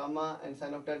 sine of gamma, and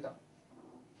sine of delta.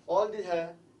 All these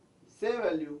have same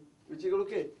value which equal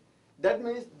to k. That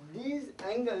means these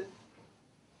angles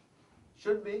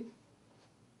should be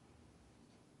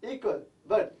equal.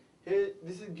 But here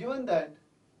this is given that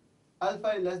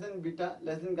alpha is less than beta,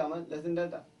 less than gamma, less than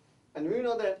delta. And we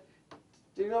know that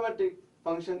trigonometric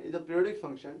function is a periodic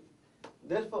function.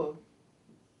 Therefore,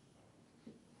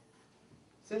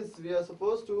 since we are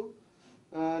supposed to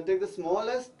take the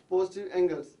smallest positive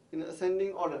angles in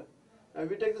ascending order, and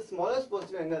we take the smallest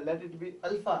positive angle, let it be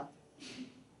alpha,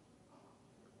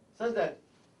 such that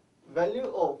value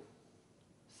of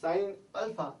sine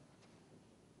alpha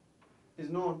is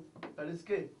known, that is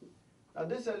k. Now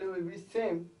this value will be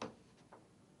same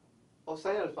of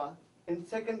sine alpha in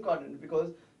second quadrant,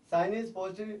 because sine is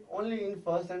positive only in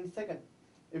first and second.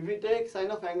 If we take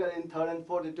sine of angle in third and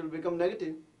fourth, it will become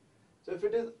negative. So if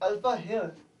it is alpha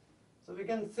here, so we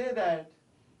can say that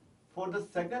for the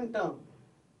second term,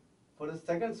 for the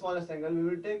second smallest angle, we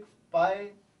will take pi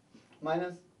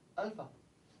minus alpha.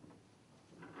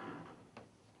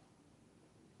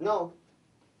 Now,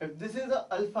 if this is a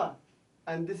alpha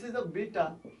and this is a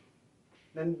beta,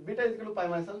 then beta is equal to pi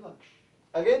minus alpha.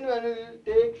 Again, when we will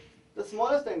take the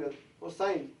smallest angle for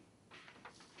sine,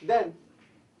 then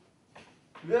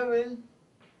where will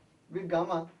be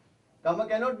gamma? Gamma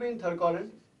cannot be in third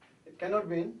quadrant, it cannot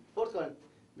be in fourth quadrant,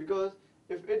 because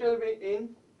if it will be in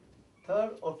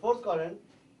third or fourth quadrant,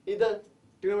 either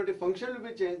trigonometric function will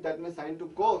be changed, that means sine to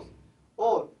cos,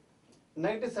 or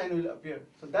negative sign will appear.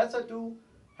 So that's why to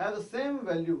have the same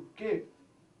value k,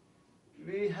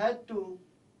 we had to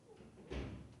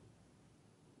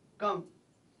come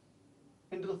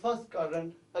into the first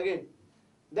quadrant again.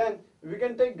 Then we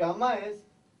can take gamma as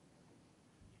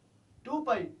 2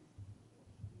 pi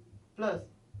plus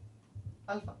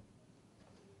alpha,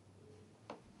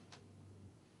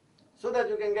 so that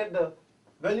you can get the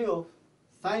value of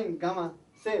sine gamma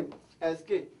same as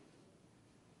k.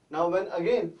 Now when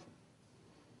again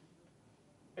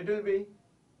it will be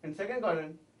in second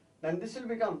quadrant, then this will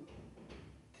become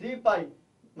 3 pi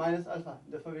minus alpha.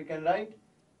 Therefore we can write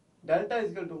delta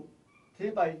is equal to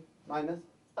 3 pi minus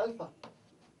alpha.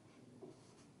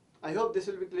 I hope this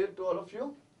will be clear to all of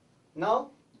you.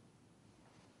 Now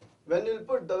when you will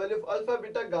put the value of alpha,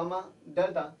 beta, gamma,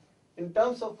 delta in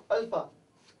terms of alpha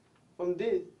from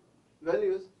these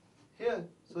values here,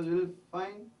 so you will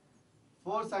find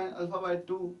 4 sine alpha by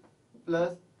 2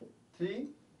 plus 3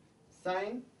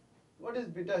 sine, what is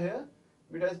beta here?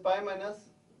 Beta is pi minus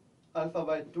alpha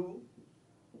by 2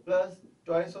 plus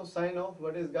twice of sine of,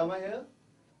 what is gamma here?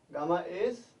 Gamma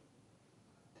is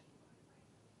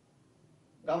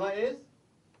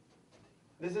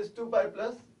this is 2 pi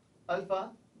plus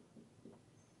alpha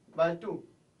by 2.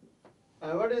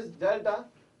 And what is delta?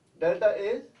 Delta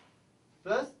is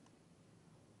plus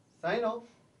sine of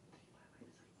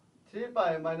 3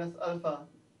 pi minus alpha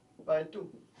by 2.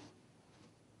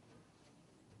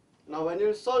 Now when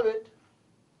you solve it,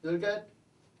 you will get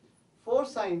 4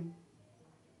 sine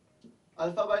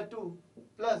alpha by 2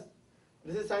 plus,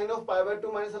 this is sine of pi by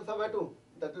 2 minus alpha by 2.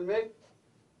 That will make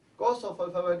cos of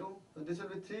alpha by 2. So this will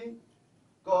be 3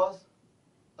 cos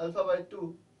alpha by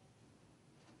 2.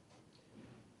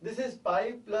 This is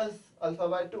pi plus alpha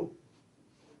by 2.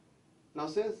 Now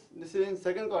since this is in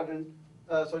third quadrant,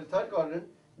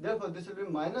 therefore this will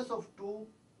be minus of 2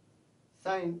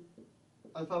 sine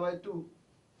alpha by 2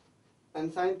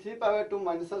 and sine 3 pi by 2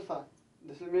 minus alpha.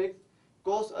 This will make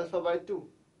cos alpha by 2.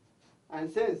 And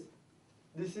since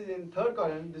this is in third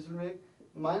quadrant, this will make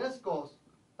minus cos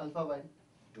alpha by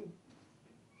 2.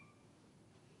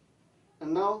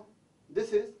 And now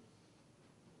this is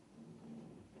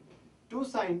 2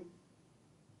 sine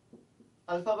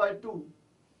alpha by 2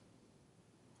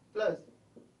 plus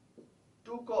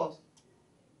 2 cos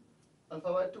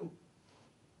alpha by 2.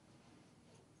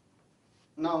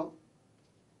 Now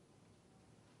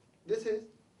this is,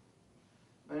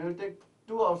 when you take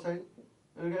 2 outside,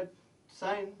 you will get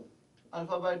sine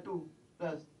alpha by 2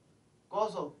 plus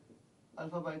cos of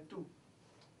alpha by 2.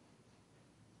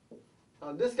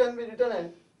 Now this can be written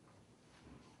as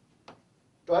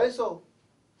twice of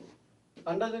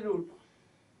under the root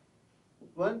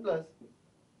 1 plus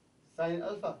sine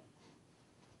alpha,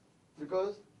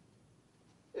 because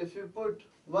if you put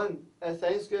 1 as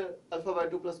sine square alpha by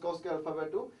 2 plus cos square alpha by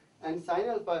 2, and sine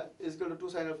alpha is equal to 2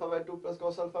 sine alpha by 2 plus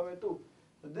cos alpha by 2,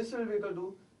 so this will be equal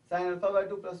to sine alpha by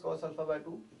 2 plus cos alpha by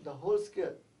 2, the whole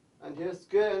square, and here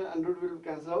square and under root will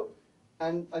cancel out,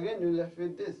 and again you will left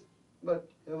with this. But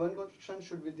here one question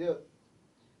should be there,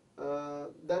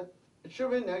 that it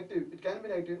should be negative, it can be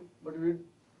negative, but we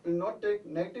will not take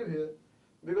negative here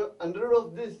because under root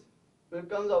of this will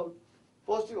comes out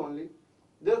positive only.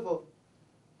 Therefore,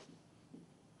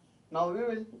 now we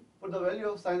will put the value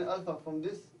of sin alpha from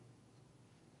this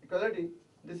equality.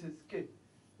 This is k.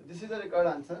 This is the required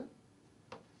answer.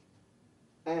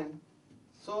 And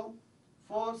so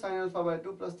 4 sin alpha by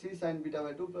 2 plus 3 sin beta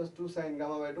by 2 plus 2 sin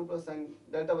gamma by 2 plus sin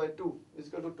delta by 2 is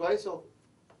equal to twice of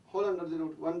whole under the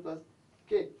root 1 plus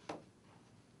k.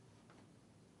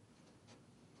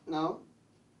 Now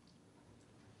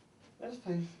let's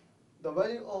find the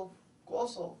value of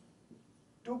cos of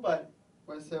 2 pi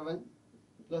by 7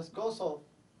 plus cos of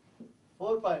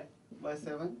 4 pi by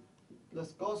 7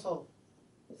 plus cos of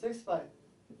 6 pi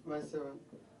by 7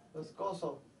 plus cos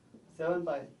of 7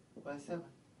 pi by 7.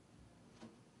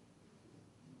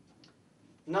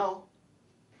 Now,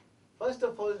 first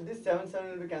of all, this 7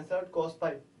 will be cancelled out cos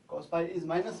pi. Cos pi is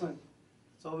minus 1.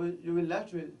 So you will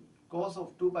left with cos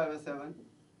of 2 pi by 7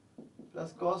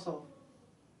 plus cos of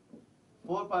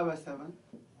 4 pi by 7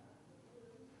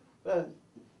 plus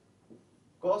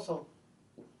cos of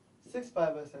 6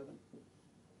 pi by 7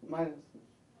 minus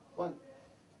 1.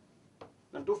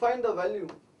 Now to find the value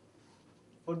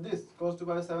for this cos 2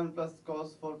 pi by 7 plus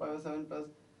cos 4 pi by 7 plus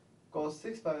cos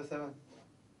 6 pi by 7,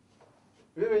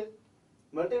 we will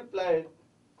multiply it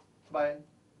by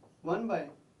 1 by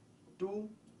 2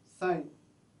 sin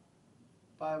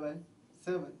pi by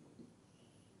 7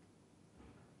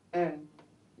 and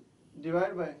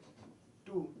divide by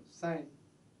 2 sin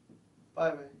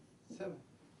pi by 7,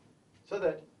 so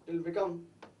that it will become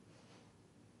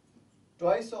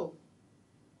twice of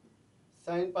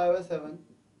sin pi by 7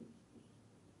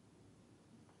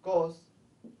 cos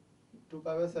 2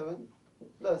 pi by 7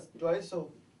 plus twice of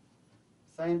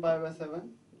sin pi by 7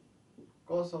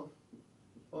 cos of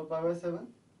 4 pi by 7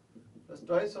 plus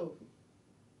twice of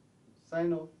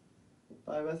sin of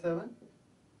pi by 7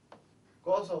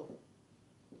 cos of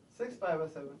 6 pi by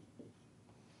 7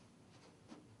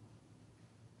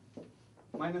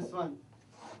 minus 1,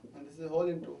 and this is whole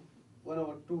into 1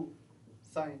 over 2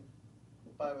 sin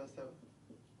pi by 7.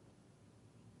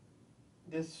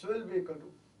 This will be equal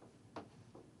to,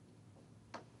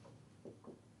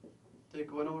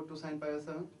 take 1 over 2 sin pi by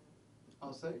 7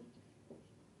 outside.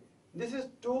 This is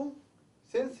 2,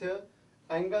 since here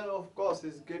angle of cos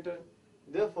is greater,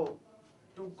 therefore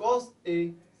to cos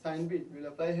A sin B, we will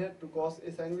apply here to cos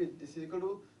A sin B. This is equal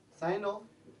to sin of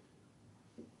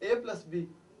A plus B,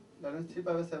 that is 3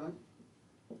 pi by 7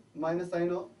 minus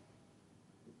sin of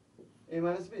A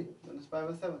minus B, that is pi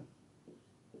by 7.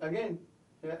 Again,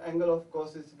 here angle of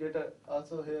cos is greater,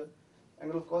 also here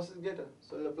angle of cos is greater,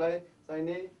 so we will apply sin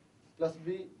A plus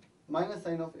B minus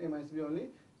sin of A minus B only.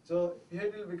 So here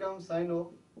it will become sin of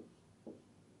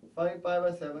 5 pi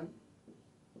by 7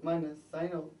 minus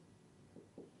sin of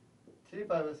 3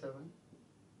 pi by 7,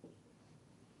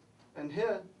 and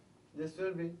here this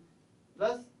will be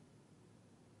plus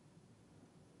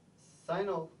sin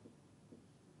of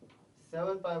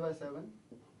 7 pi by 7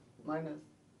 minus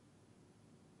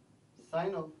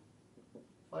sin of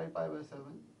 5 pi by 7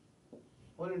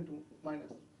 whole into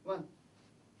minus 1.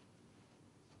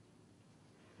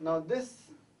 Now this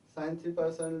sin 3 pi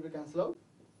by 7 will be cancelled out,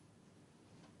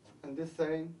 and this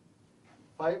sin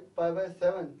 5 pi by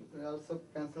 7 will also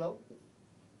cancel out.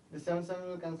 This 7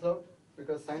 will cancel out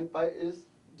because sin pi is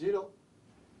 0.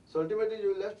 So ultimately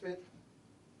you will left with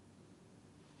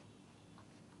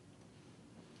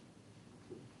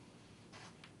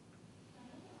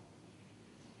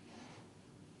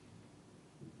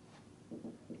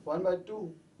 (1 by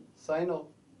 2) sin of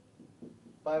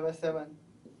pi by 7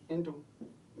 into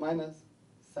minus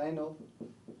sin of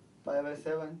pi by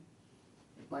 7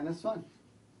 minus 1.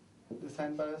 The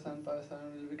sin pi by 7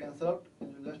 will be cancelled out,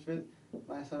 and you are left with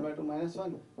minus 1 by 2 minus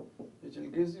 1, which will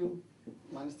gives you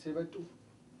minus 3 by 2.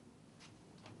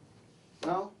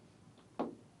 Now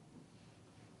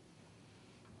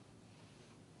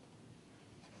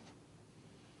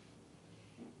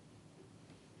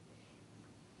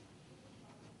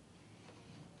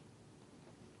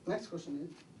next question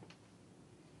is,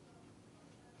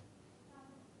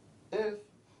 if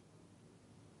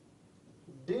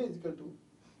D is equal to,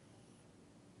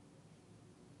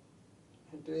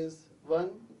 it is 1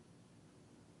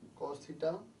 cos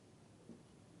theta,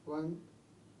 1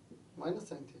 minus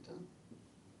sin theta,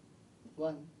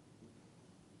 1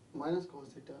 minus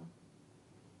cos theta,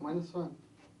 minus 1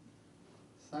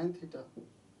 sin theta,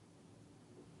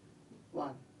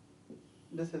 1.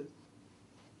 This is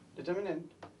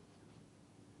determinant.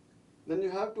 Then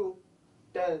you have to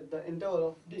tell the interval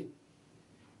of D.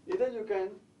 Either you can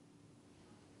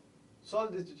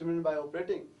solve this determinant by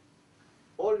operating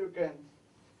or you can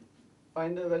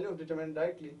find the value of determinant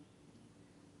directly.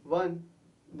 1,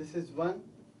 this is 1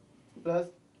 plus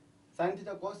sin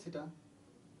theta cos theta,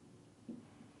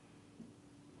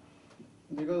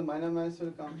 because minus minus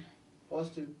will come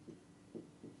positive.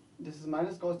 This is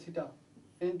minus cos theta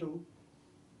into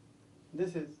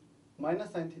this is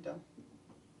minus sin theta,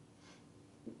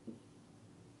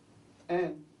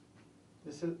 and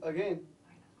this is again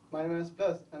minus minus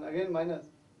plus, and again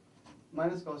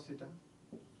minus cos theta,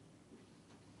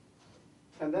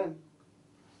 and then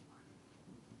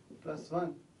plus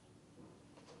 1.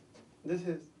 This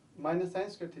is minus sin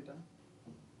square theta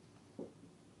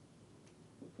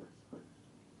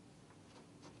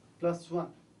plus 1.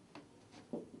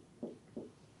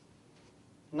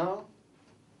 Now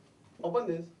open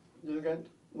this, you will get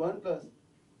 1 plus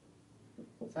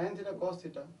sin theta cos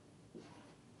theta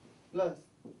plus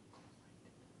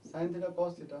sin theta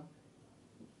cos theta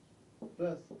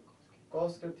plus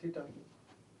cos square theta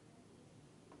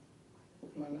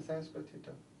minus sin square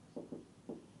theta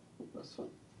plus 1.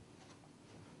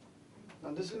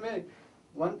 Now this will make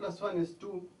 1 plus 1 is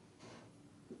 2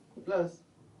 plus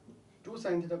 2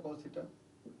 sin theta cos theta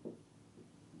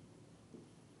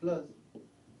plus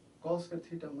cos square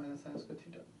theta minus sin square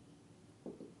theta.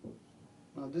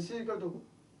 Now this is equal to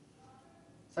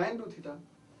sin 2 theta,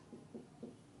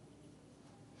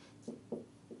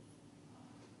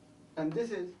 and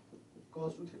this is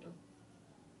cos 2 theta.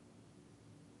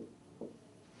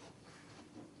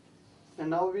 And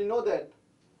now we know that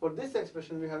for this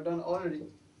expression we have done already,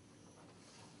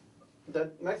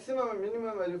 that maximum and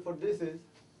minimum value for this is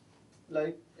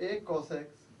like a cos x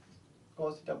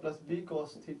cos theta plus b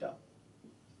cos theta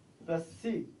plus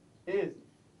c is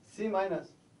c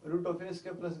minus root of a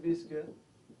square plus b square,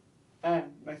 and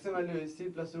maximum value is c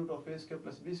plus root of a square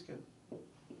plus b square.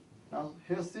 Now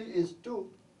here c is 2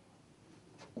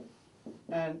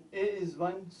 and a is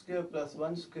 1 square plus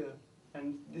 1 square,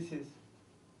 and this is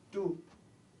 2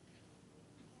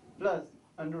 plus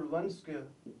under root 1 square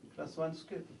plus 1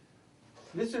 square.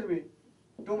 This will be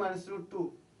 2 minus root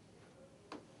 2,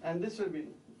 and this will be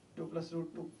 2 plus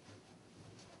root 2.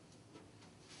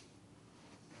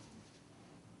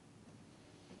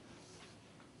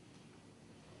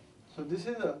 So this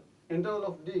is the interval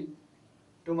of D,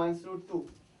 2 minus root 2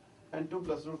 and 2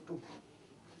 plus root 2.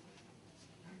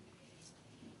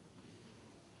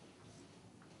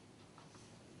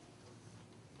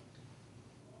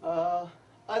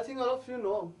 I think all of you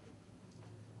know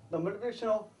the multiplication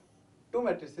of two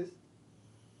matrices.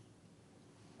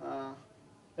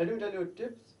 Let me tell you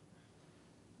tips.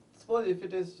 Suppose if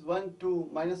it is 1, 2,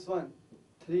 minus 1,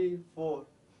 3, 4,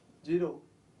 0,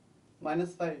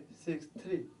 minus 5, 6,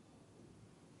 3,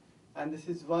 and this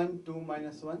is 1, 2,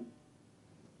 minus 1,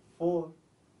 4,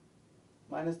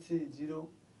 minus 3, 0,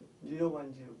 0,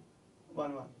 1, 0,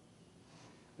 1, 1.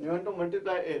 You want to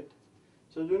multiply it.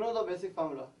 So you know the basic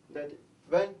formula that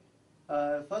when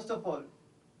first of all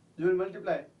you will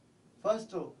multiply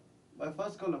first row by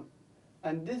first column,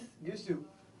 and this gives you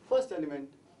first element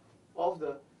of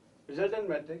the resultant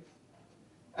matrix,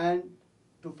 and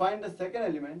to find the second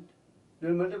element you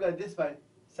will multiply this by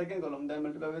second column, then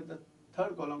multiply with the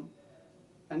third column,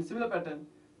 and similar pattern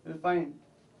you will find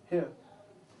here.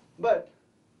 But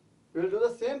we will do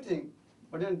the same thing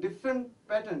but in a different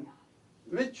pattern,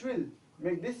 which will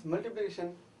make this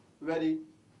multiplication very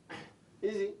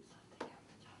easy.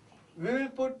 We will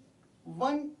put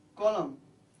one column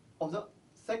of the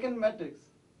second matrix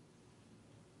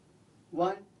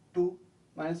 1, 2,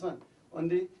 minus 1 on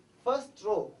the first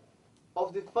row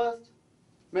of the first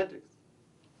matrix.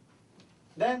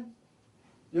 Then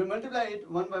you will multiply it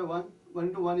 1 by 1. 1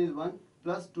 into 1 is 1,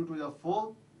 plus 2 to the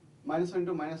 4, minus 1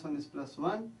 into minus 1 is plus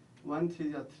 1, 1 3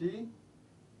 is 3,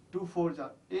 2 4 is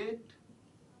 8,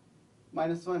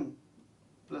 minus 1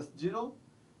 plus 0,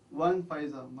 1 5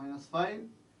 is minus 5,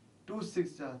 2 6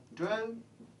 is 12,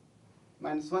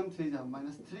 minus 1 3 is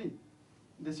minus 3.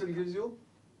 This will give you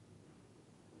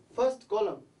first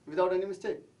column without any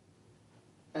mistake.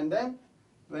 And then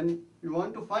when you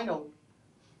want to find out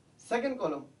second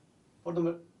column for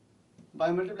the by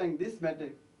multiplying this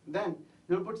matrix, then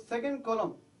you will put second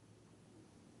column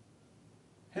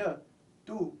here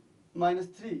 2, minus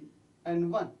 3 and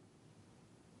 1.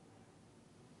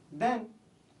 Then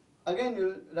again you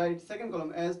will write second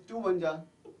column as 2 1 ja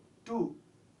 2,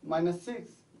 minus 6,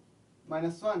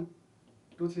 minus 1,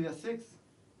 2 3 ja 6,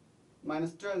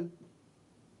 minus 12,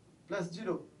 plus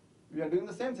 0. We are doing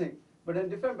the same thing but in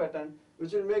different pattern,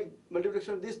 which will make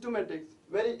multiplication of these two matrices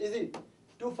very easy.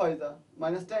 2 5 is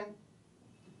minus 10,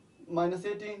 minus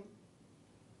 18,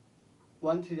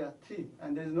 1 3 is 3,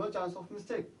 and there is no chance of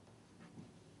mistake.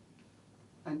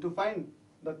 And to find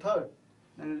the third,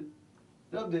 then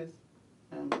rub this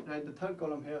and write the third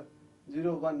column here,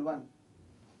 0, 1, 1.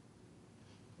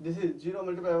 This is 0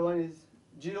 multiplied by 1 is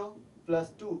 0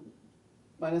 plus 2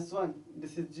 minus 1.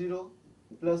 This is 0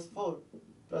 plus 4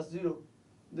 plus 0.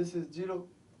 This is 0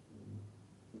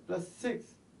 plus 6.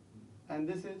 And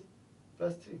this is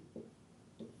plus 3.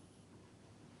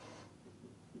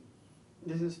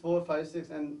 This is 4, 5, 6.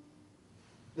 And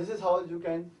this is how you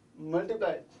can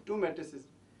multiply two matrices,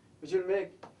 which will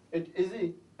make it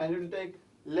easy and it will take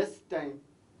less time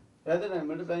rather than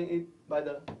multiplying it by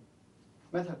the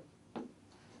method.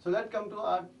 So let's come to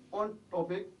our own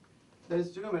topic, that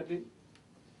is trigonometry.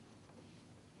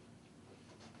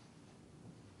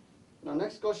 Now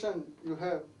next question you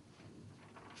have,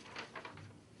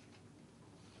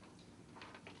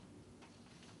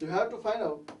 you have to find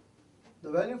out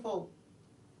the value for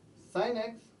sin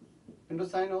x into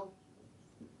sin of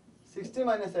 60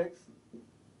 minus x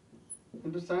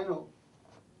into sin of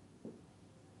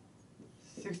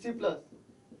 60 plus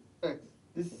x.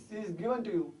 This is given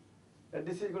to you that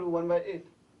this is equal to 1 by 8.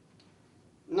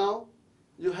 Now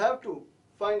you have to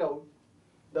find out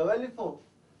the value for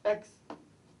x,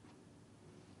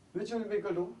 which will be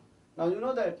equal to, now you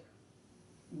know that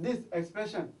this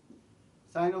expression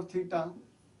sin of theta,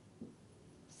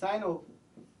 sin of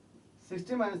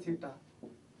 60 minus theta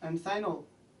and sin of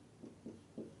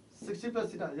 60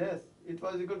 plus theta, yes, it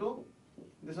was equal to,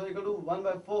 this was equal to 1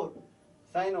 by 4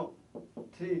 sin of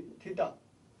 3 theta.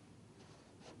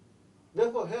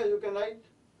 Therefore here you can write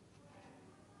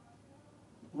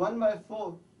 1 by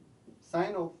 4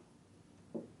 sin of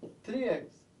 3x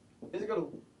is equal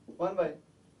to 1 by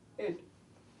 8.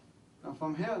 Now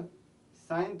from here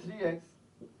sin 3x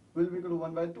will be equal to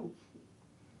 1 by 2.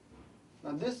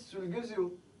 Now this will gives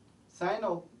you sin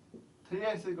of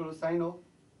 3x is equal to sin of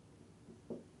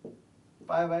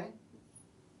pi by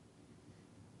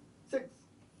 6.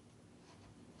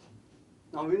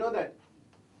 Now we know that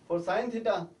for sin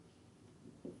theta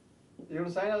is equal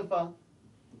to sin alpha,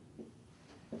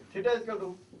 theta is equal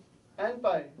to n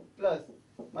pi plus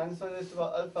minus 1 raised to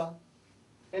power alpha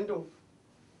into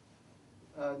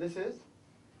this is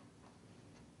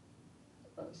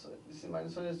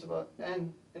minus 1 raised to power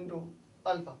n into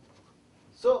alpha.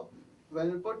 So when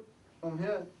you put from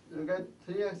here, you get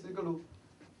 3x is equal to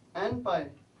n pi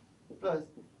plus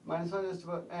minus 1 raised to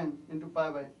power n into pi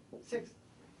by 6.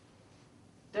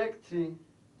 Take 3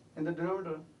 in the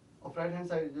denominator of right hand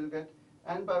side, you will get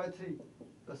n pi by 3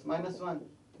 plus minus 1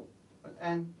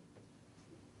 n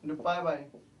into pi by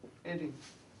 18.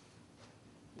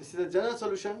 This is the general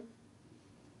solution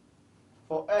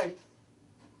for x